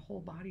open, your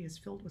whole body is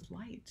filled with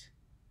light.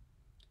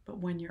 But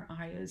when your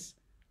eye is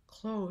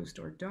closed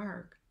or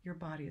dark, your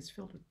body is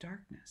filled with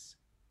darkness.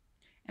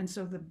 And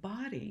so the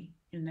body,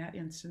 in that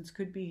instance,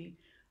 could be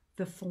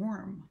the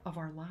form of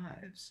our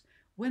lives.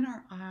 When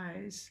our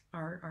eyes,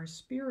 our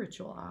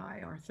spiritual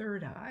eye, our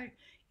third eye,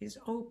 is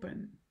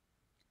open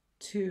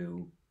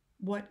to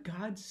what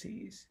God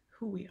sees,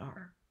 who we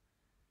are,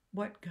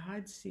 what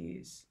God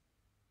sees.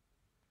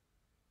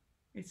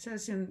 It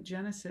says in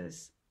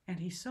Genesis, and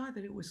he saw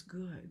that it was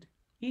good.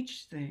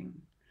 Each thing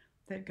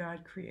that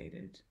God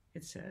created,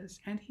 it says,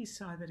 and he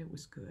saw that it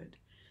was good.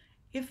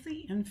 If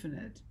the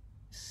infinite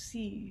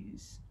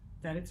sees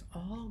that it's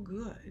all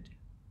good,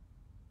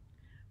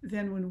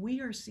 then when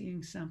we are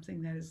seeing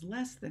something that is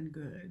less than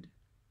good,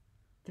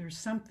 there's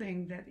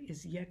something that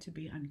is yet to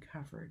be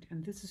uncovered.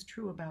 And this is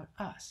true about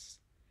us,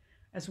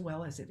 as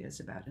well as it is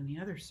about any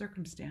other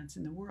circumstance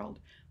in the world.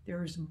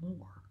 There is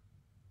more.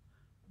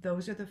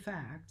 Those are the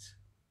facts.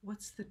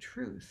 What's the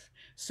truth?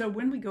 So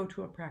when we go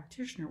to a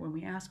practitioner, when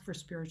we ask for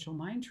spiritual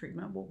mind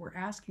treatment, what we're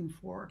asking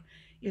for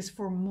is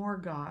for more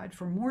God,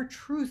 for more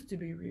truth to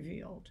be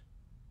revealed,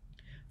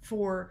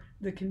 for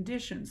the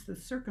conditions, the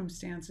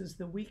circumstances,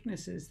 the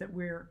weaknesses that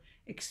we're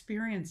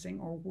experiencing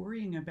or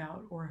worrying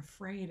about or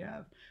afraid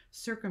of,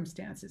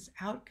 circumstances,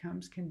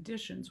 outcomes,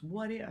 conditions,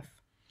 what if,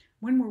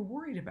 When we're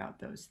worried about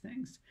those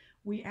things,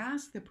 we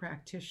ask the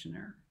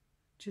practitioner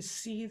to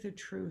see the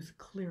truth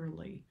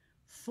clearly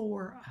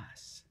for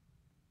us.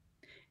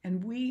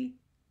 And we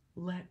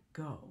let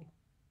go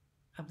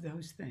of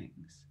those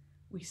things.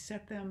 We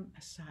set them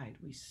aside,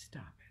 we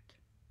stop it,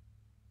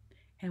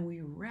 and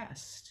we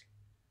rest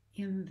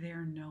in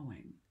their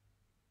knowing.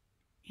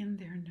 In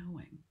their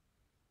knowing.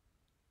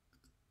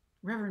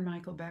 Reverend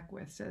Michael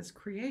Beckwith says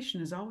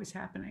creation is always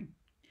happening.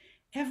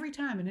 Every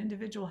time an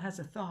individual has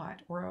a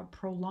thought or a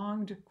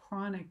prolonged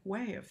chronic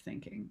way of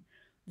thinking,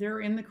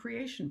 they're in the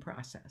creation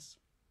process.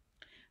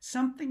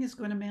 Something is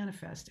going to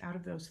manifest out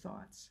of those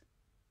thoughts.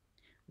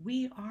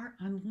 We are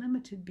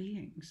unlimited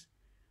beings.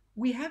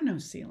 We have no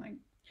ceiling.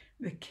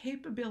 The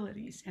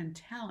capabilities and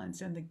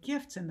talents and the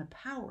gifts and the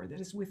power that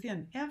is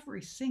within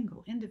every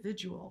single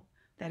individual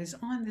that is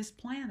on this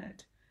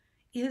planet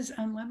is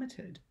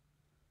unlimited.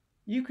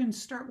 You can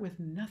start with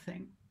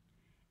nothing,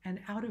 and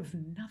out of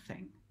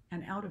nothing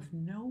and out of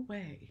no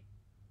way,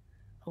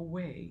 a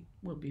way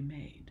will be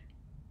made.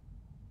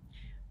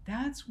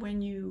 That's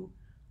when you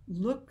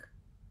look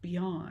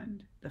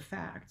beyond the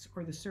facts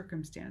or the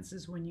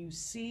circumstances, when you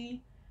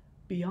see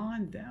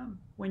beyond them,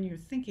 when you're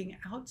thinking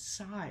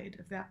outside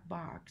of that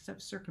box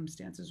of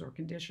circumstances or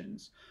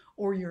conditions,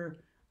 or you're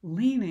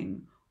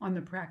leaning on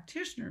the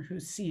practitioner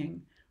who's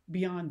seeing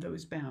beyond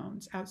those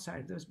bounds, outside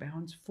of those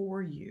bounds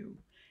for you,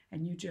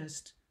 and you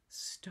just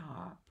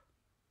stop.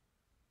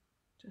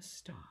 Just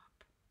stop.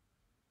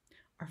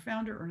 Our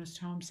founder, Ernest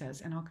Holmes,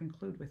 says, and I'll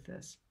conclude with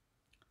this,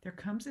 there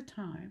comes a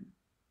time,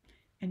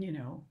 and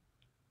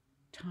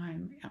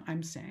time,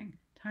 I'm saying,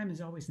 time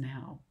is always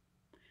now.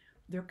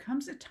 There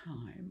comes a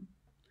time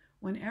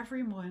when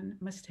everyone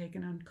must take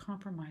an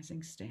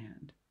uncompromising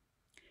stand,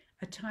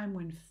 a time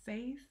when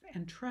faith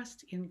and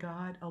trust in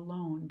God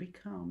alone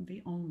become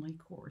the only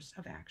course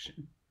of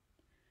action.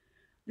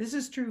 This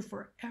is true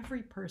for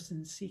every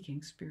person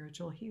seeking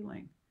spiritual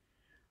healing.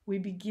 We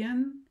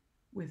begin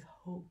with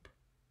hope,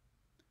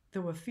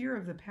 though a fear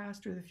of the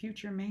past or the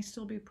future may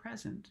still be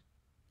present.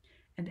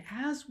 And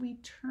as we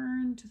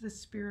turn to the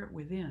spirit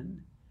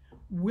within,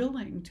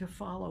 willing to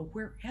follow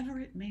wherever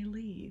it may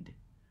lead,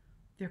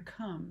 there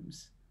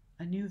comes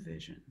a new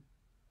vision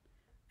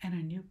and a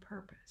new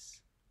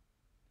purpose.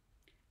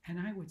 And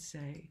I would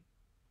say,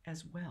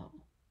 as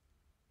well,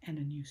 and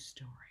a new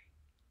story.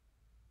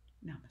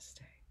 Namaste.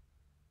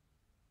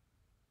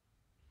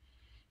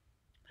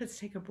 Let's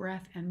take a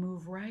breath and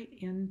move right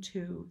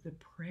into the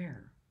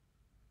prayer.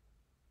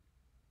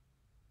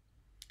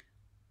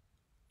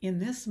 In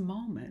this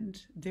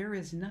moment, there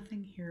is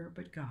nothing here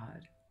but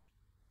God.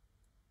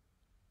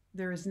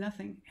 There is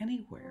nothing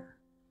anywhere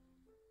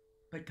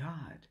but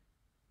God,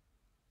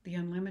 the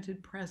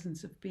unlimited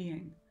presence of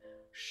being,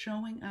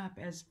 showing up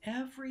as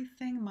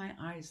everything my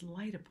eyes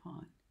light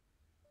upon,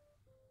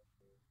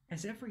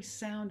 as every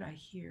sound I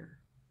hear,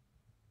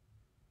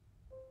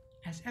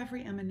 as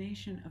every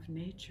emanation of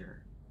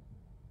nature,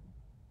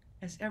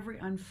 as every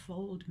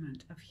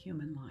unfoldment of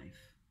human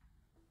life.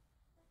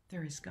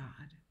 There is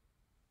God.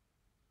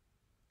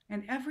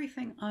 And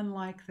everything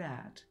unlike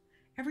that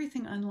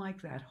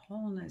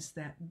wholeness,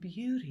 that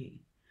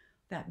beauty,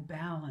 that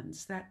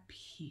balance, that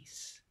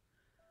peace,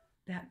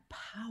 that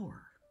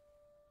power,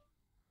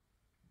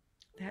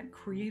 that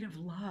creative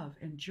love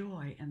and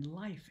joy and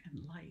life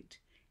and light,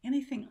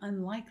 anything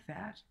unlike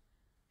that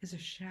is a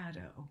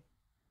shadow,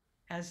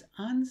 as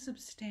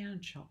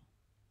unsubstantial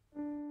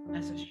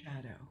as a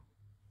shadow.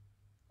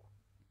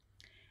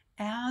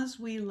 As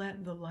we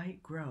let the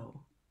light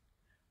grow,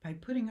 by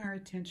putting our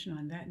attention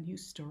on that new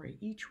story,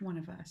 each one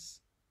of us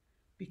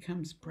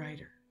becomes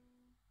brighter.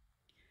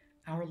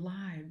 Our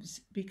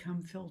lives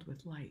become filled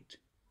with light.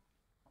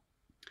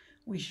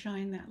 We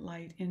shine that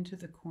light into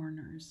the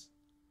corners,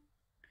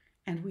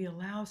 and we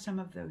allow some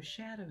of those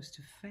shadows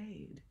to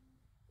fade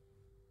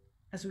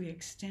as we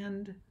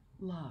extend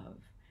love,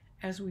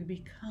 as we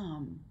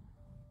become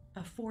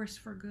a force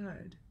for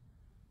good,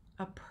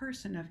 a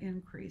person of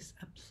increase,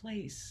 a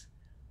place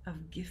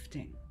of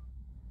gifting.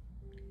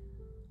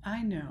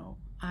 I know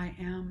I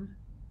am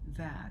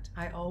that.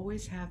 I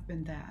always have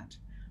been that,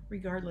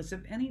 regardless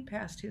of any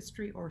past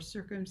history or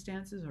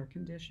circumstances or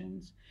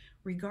conditions,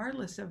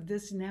 regardless of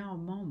this now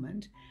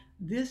moment.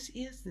 This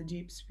is the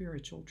deep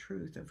spiritual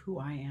truth of who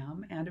I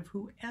am and of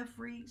who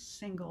every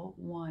single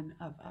one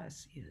of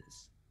us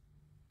is.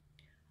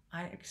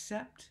 I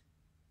accept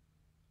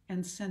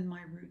and send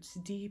my roots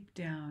deep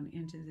down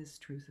into this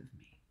truth of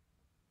me.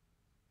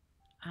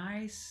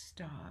 I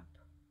stop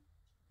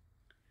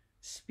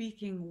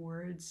speaking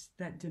words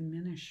that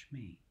diminish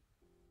me.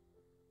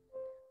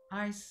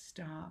 I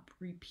stop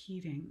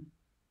repeating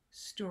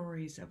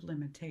stories of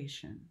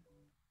limitation.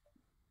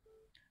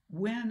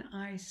 When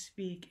I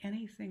speak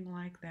anything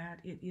like that,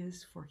 it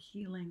is for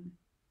healing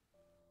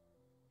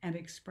and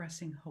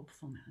expressing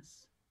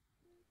hopefulness.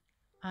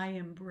 I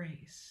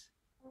embrace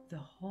the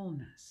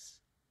wholeness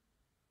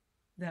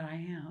that I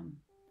am.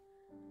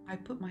 I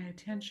put my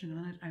attention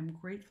on it. I'm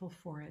grateful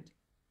for it.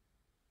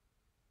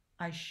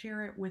 I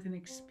share it with an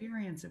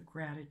experience of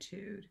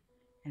gratitude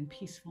and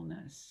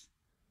peacefulness.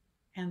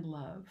 and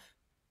love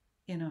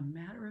in a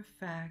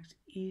matter-of-fact,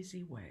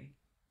 easy way.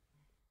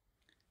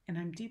 And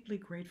I'm deeply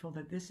grateful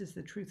that this is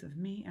the truth of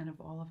me and of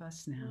all of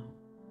us now.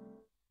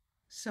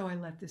 So I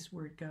let this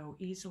word go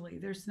easily.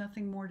 There's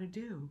nothing more to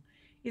do.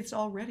 It's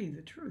already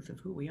the truth of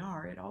who we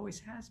are. It always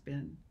has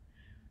been.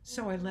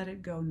 So I let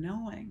it go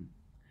knowing.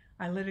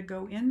 I let it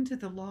go into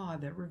the law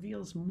that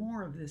reveals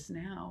more of this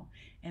now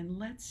and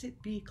lets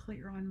it be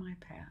clear on my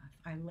path.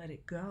 I let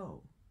it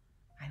go.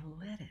 I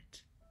let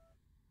it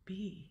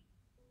be.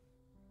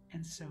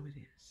 And so it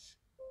is.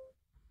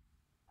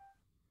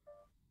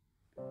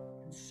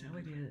 And so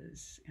it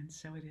is. And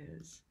so it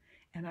is.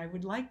 And I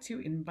would like to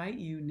invite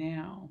you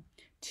now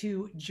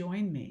to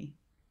join me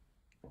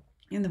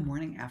in the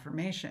morning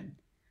affirmation.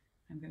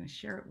 I'm going to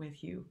share it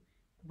with you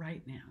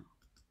right now.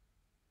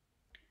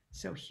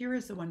 So here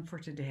is the one for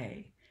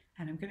today.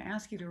 And I'm going to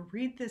ask you to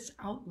read this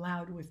out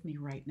loud with me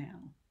right now.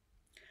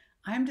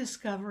 I'm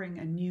discovering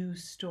a new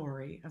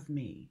story of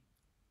me.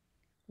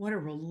 What a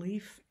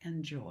relief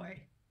and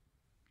joy.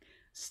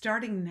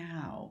 Starting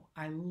now,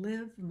 I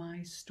live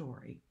my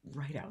story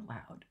right out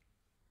loud.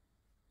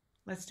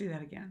 Let's do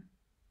that again.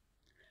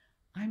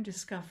 I'm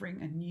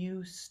discovering a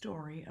new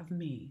story of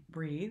me.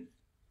 Breathe.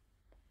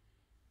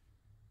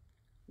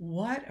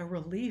 What a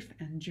relief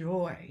and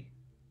joy.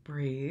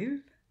 Breathe.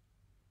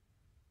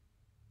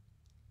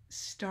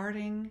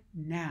 Starting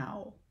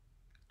now,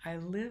 I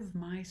live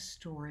my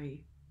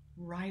story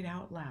right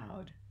out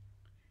loud.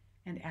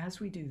 And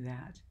as we do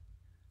that,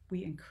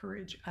 we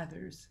encourage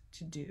others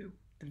to do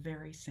the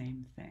very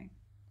same thing.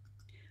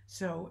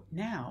 So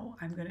now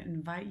I'm going to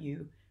invite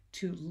you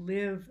to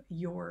live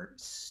your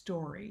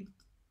story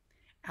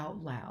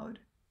out loud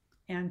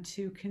and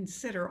to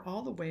consider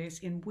all the ways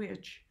in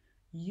which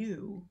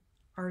you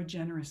are a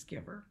generous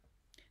giver.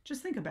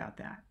 Just think about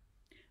that.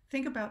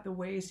 Think about the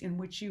ways in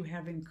which you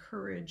have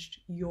encouraged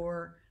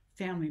your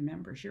family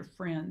members, your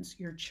friends,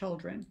 your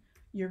children,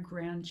 your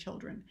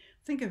grandchildren.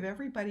 Think of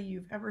everybody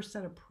you've ever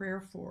said a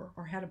prayer for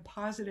or had a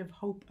positive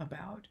hope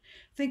about.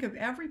 Think of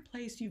every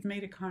place you've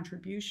made a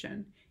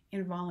contribution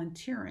in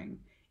volunteering,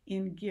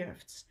 in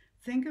gifts.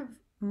 Think of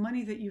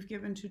money that you've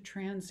given to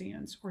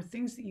transients or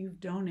things that you've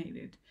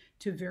donated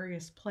to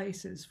various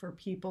places for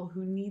people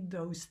who need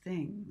those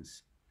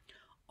things.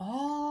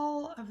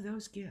 All of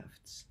those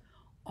gifts,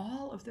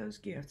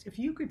 if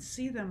you could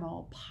see them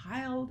all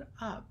piled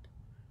up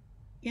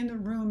in the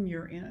room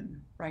you're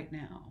in right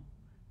now,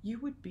 you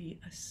would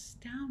be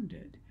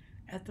astounded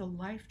at the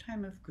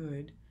lifetime of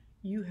good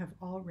you have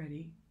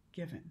already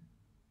given.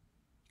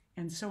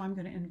 And so I'm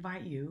going to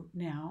invite you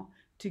now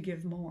to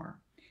give more.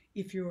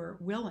 If you're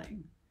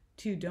willing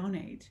to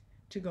donate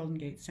to Golden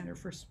Gate Center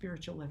for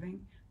Spiritual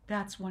Living,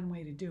 that's one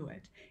way to do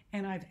it.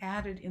 And I've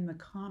added in the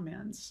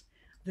comments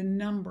the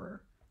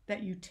number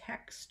that you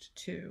text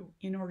to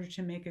in order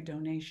to make a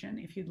donation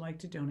if you'd like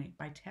to donate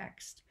by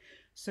text.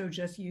 So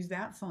just use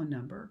that phone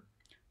number,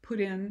 put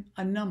in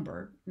a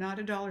number, not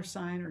a dollar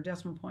sign or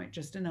decimal point,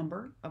 just a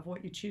number of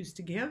what you choose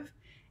to give,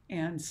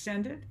 and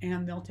send it,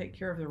 and they'll take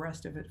care of the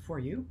rest of it for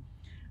you.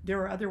 There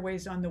are other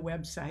ways on the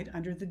website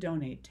under the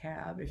Donate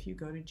tab, if you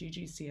go to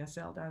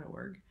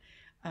ggcsl.org,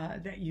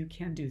 that you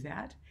can do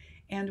that.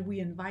 And we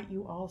invite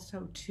you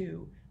also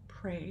to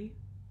pray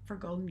for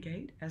Golden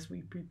Gate as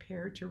we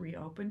prepare to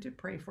reopen, to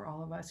pray for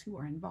all of us who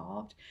are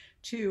involved,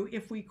 to,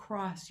 if we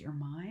cross your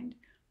mind,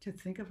 to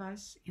think of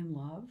us in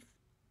love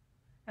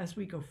as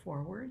we go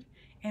forward,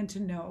 and to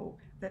know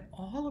that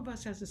all of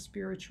us as a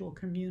spiritual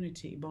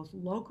community, both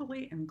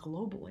locally and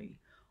globally,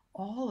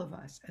 all of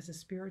us as a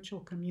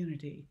spiritual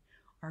community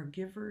are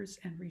givers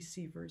and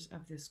receivers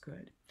of this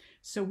good.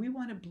 So we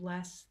want to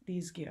bless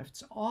these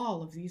gifts,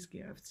 all of these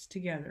gifts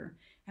together.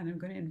 And I'm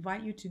going to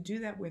invite you to do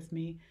that with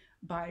me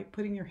by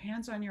putting your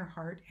hands on your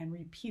heart and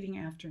repeating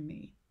after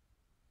me.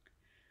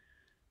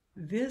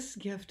 This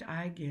gift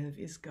I give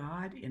is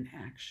God in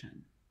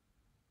action.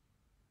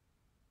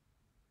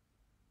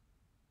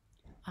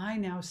 I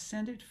now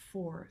send it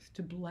forth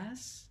to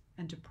bless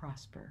and to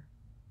prosper.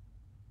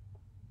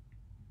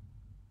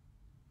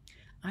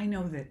 I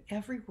know that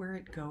everywhere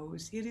it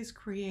goes, it is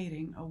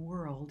creating a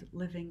world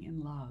living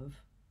in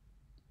love.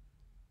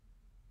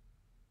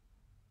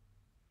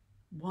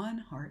 One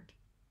heart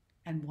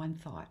and one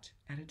thought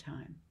at a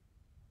time.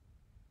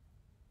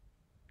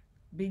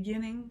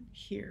 Beginning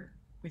here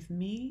with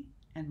me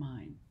and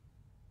mine.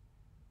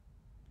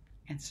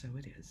 And so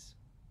it is.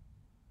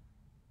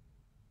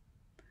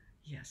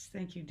 Yes,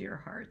 thank you, dear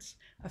hearts.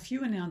 A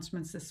few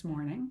announcements this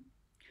morning.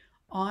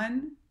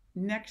 On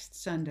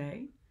next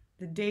Sunday,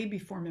 the day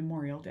before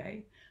Memorial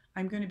Day,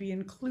 I'm going to be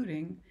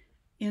including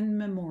In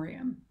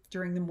Memoriam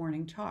during the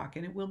morning talk,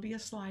 and it will be a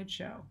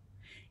slideshow.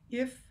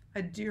 If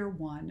a dear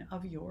one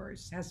of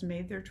yours has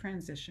made their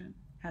transition,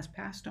 has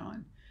passed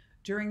on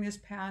during this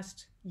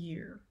past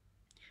year,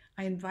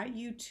 I invite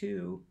you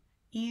to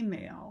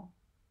email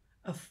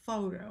a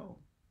photo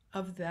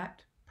of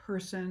that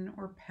person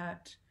or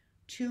pet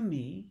to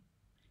me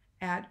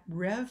at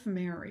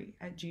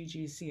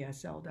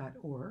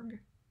revmary@ggcsl.org.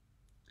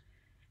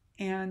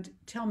 and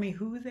tell me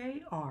who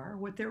they are,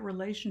 what their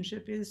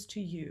relationship is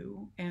to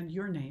you, and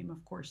your name,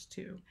 of course,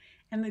 too,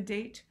 and the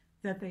date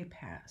that they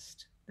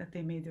passed, that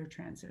they made their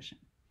transition.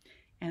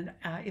 And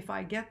if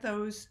I get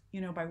those,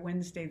 by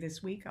Wednesday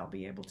this week, I'll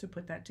be able to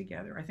put that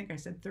together. I think I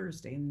said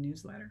Thursday in the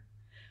newsletter.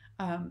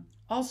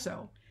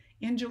 Also,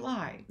 in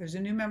July, there's a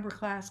new member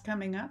class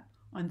coming up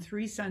on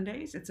 3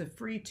 Sundays. It's a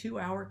free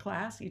 2-hour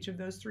class each of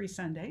those 3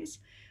 Sundays.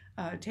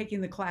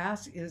 Taking the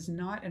class is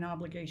not an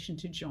obligation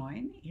to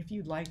join. If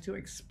you'd like to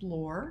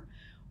explore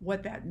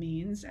what that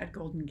means at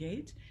Golden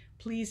Gate,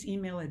 please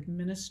email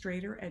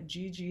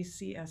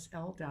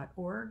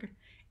administrator@ggcsl.org,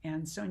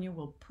 and Sonia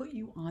will put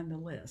you on the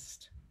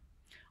list.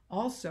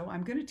 Also,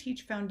 I'm going to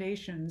teach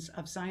Foundations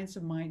of Science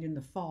of Mind in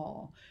the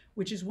fall,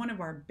 which is one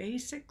of our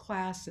basic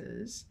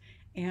classes,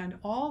 and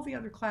all the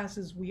other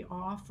classes we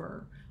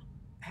offer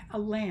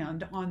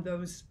land on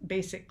those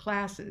basic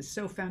classes.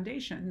 So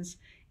Foundations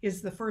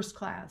is the first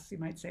class, you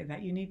might say,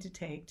 that you need to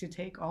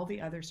take all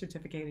the other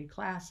certificated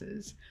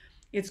classes.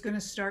 It's going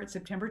to start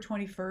September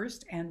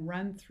 21st and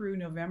run through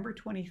November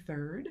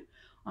 23rd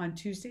on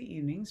Tuesday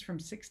evenings from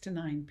 6 to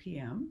 9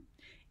 p.m.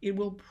 It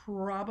will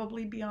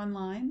probably be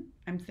online,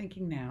 I'm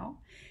thinking now.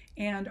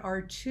 And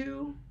our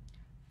 2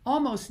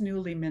 almost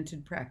newly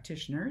minted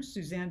practitioners,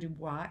 Suzanne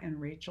Dubois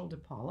and Rachel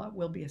DePaula,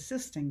 will be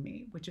assisting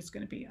me, which is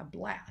going to be a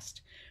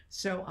blast.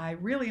 So I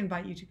really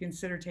invite you to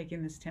consider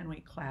taking this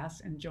 10-week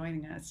class and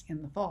joining us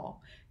in the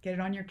fall. Get it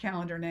on your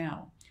calendar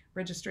now.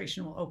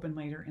 Registration will open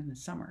later in the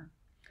summer.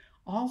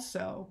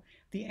 Also,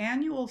 the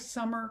annual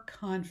summer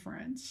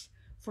conference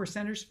for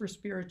Centers for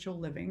Spiritual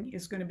Living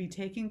is going to be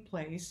taking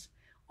place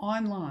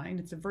online.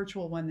 It's a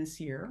virtual one this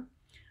year,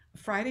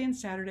 Friday and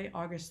Saturday,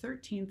 August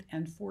 13th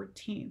and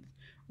 14th.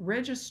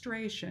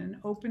 Registration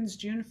opens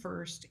June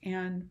 1st,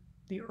 and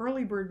the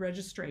early bird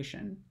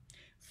registration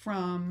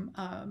from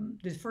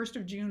the 1st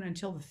of June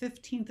until the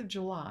 15th of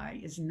July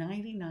is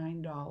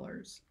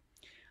 $99.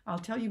 I'll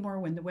tell you more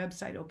when the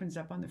website opens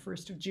up on the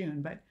 1st of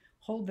June, but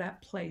hold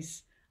that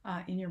place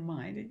in your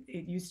mind.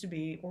 It used to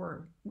be,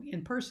 or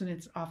in person,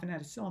 it's often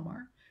at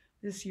Asilomar.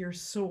 This year,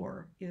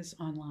 SOAR is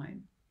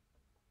online.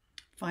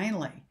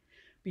 Finally,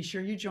 be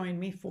sure you join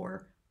me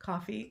for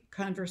coffee,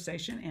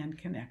 conversation, and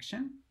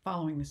connection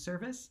following the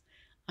service.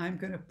 I'm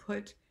going to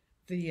put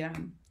the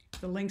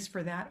links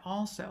for that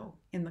also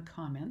in the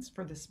comments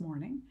for this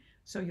morning,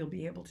 so you'll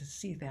be able to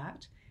see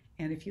that.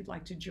 And if you'd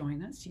like to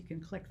join us, you can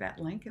click that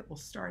link. It will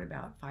start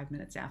about 5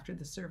 minutes after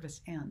the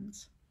service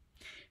ends.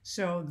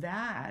 So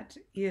that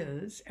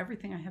is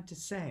everything I have to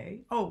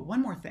say. Oh,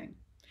 one more thing.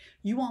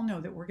 You all know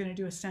that we're going to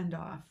do a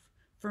send-off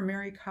for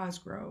Mary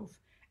Cosgrove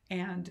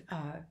and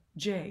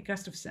Jay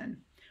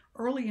Gustafson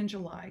early in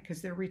July,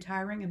 because they're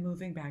retiring and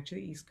moving back to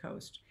the East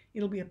Coast.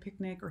 It'll be a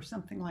picnic or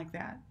something like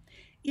that.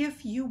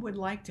 If you would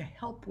like to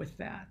help with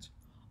that,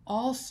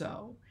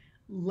 also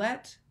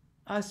let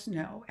us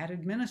know at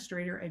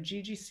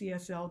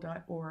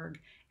administrator@ggcsl.org,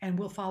 and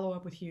we'll follow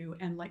up with you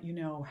and let you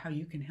know how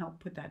you can help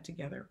put that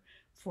together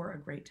for a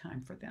great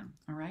time for them.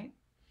 All right?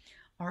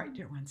 All right,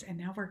 dear ones. And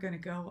now we're going to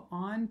go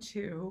on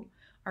to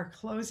our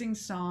closing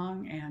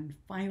song and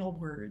final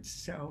words.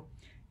 So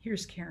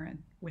here's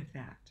Karen with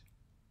that.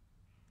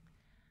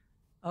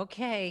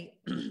 Okay.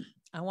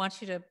 I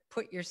want you to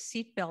put your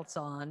seatbelts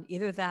on,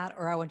 either that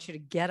or I want you to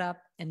get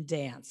up and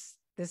dance.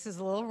 This is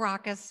a little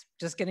raucous.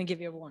 Just going to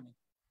give you a warning.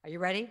 Are you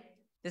ready?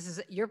 This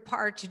is your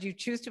part. Should you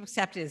choose to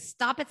accept it, is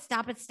stop it,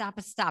 stop it, stop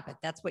it, stop it.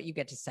 That's what you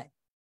get to say.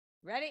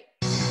 Ready?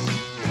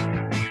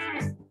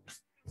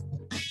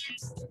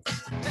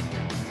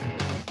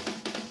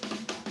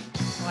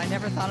 Oh, I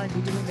never thought I'd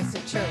be doing this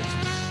at church.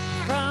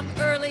 From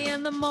early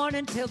in the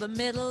morning till the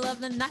middle of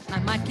the night, my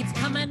mind keeps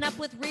coming up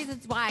with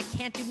reasons why I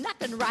can't do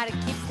nothing right. It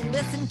keeps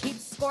listen,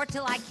 keeps score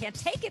till I can't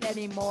take it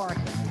anymore.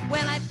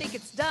 When I think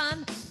it's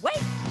done, wait,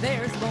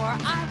 there's more.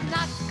 I'm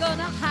not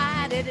gonna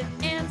hide it, it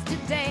ends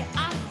today.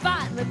 I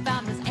finally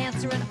found this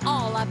answer, and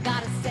all I've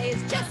gotta say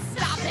is just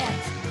stop it.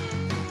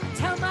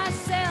 Tell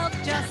myself,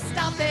 just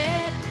stop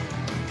it.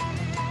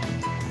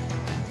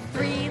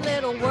 3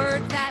 little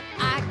words that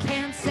I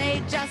can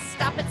say, just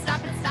stop it,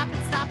 stop it, stop it,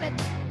 stop it.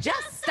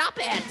 Just stop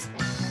it.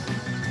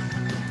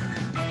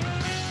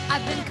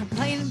 I've been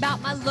complaining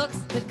about my looks,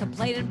 been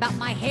complaining about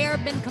my hair,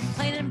 been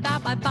complaining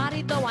about my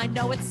body, though I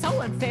know it's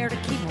so unfair to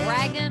keep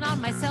ragging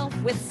on myself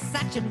with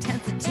such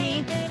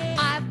intensity.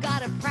 I've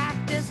got to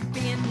practice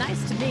being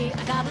nice to me.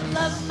 I gotta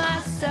love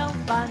myself,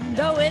 I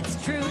know it's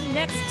true.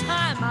 Next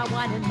time I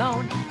whine and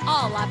moan,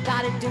 all I've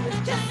got to do is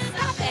just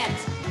stop it.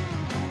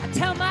 I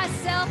tell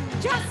myself,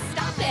 just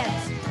stop it.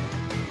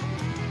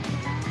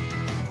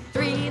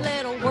 3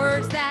 little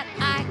words that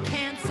I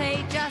can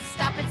say, just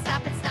stop it,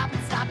 stop it, stop it,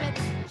 stop it,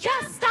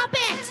 just stop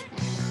it.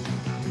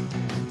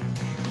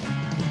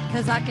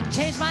 'Cause I can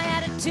change my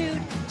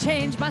attitude,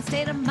 change my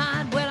state of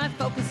mind when I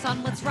focus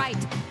on what's right.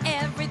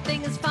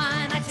 Everything is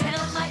fine. I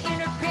tell my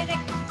inner critic,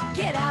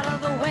 get out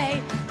of the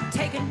way, I'm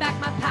taking back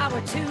my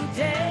power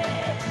today.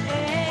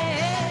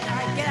 All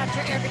right, get out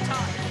your air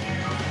guitar.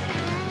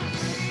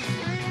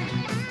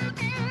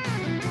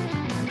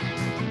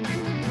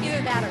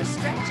 Either that or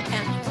stretch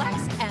and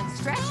flex and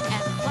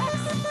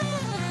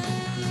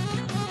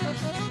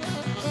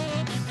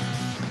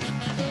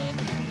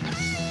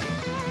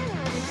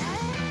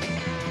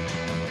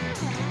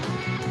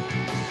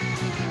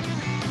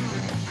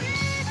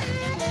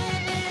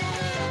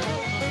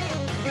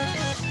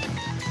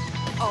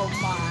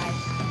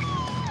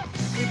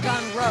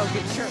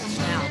to church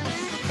now.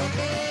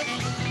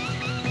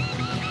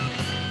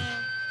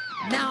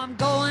 Now I'm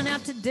going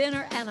out to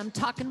dinner and I'm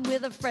talking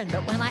with a friend,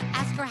 but when I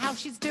ask her how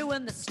she's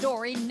doing, the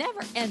story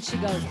never ends. She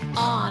goes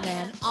on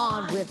and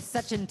on with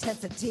such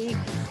intensity.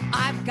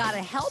 I've got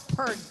to help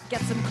her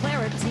get some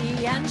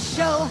clarity and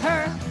show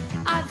her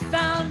I've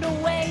found a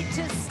way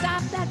to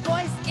stop that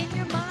voice in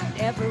your mind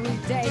every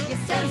day. You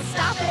say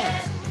stop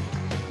it.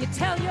 You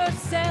tell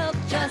yourself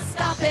just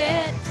stop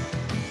it.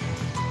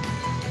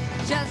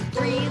 Just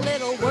 3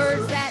 little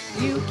words that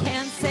you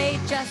can say.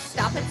 Just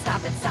stop it,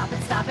 stop it, stop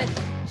it, stop it.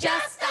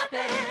 Just stop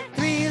it.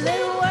 3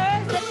 little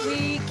words that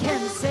we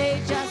can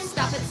say. Just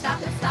stop it,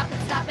 stop it, stop it,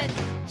 stop it.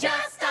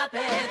 Just stop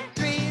it.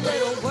 3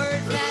 little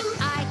words that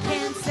I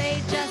can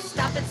say. Just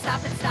stop it,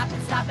 stop it, stop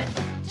it, stop it.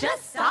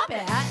 Just stop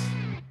it.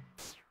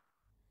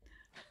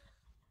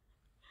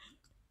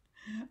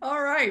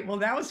 All right. Well,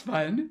 that was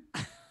fun.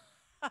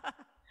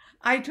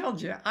 I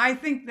told you. I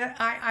think that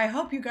I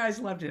hope you guys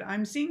loved it.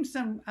 I'm seeing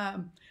some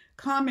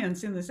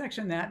comments in the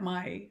section that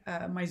my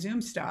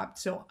Zoom stopped.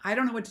 So I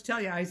don't know what to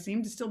tell you. I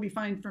seem to still be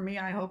fine for me.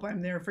 I hope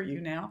I'm there for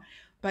you now.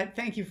 But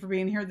thank you for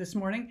being here this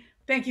morning.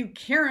 Thank you,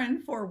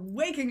 Karen, for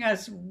waking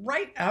us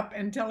right up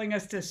and telling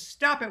us to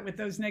stop it with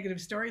those negative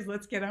stories.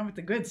 Let's get on with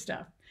the good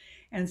stuff.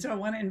 And so I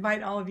want to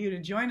invite all of you to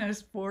join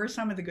us for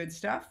some of the good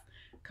stuff: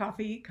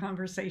 coffee,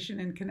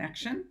 conversation, and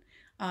connection.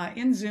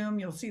 In Zoom,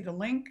 you'll see the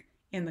link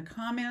in the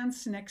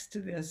comments next to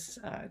this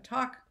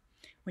talk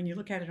when you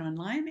look at it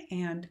online,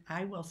 and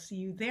I will see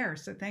you there.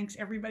 So thanks,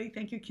 everybody.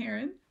 Thank you,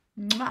 Karen.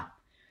 Mwah.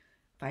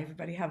 Bye,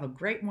 everybody. Have a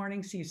great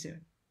morning. See you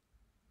soon.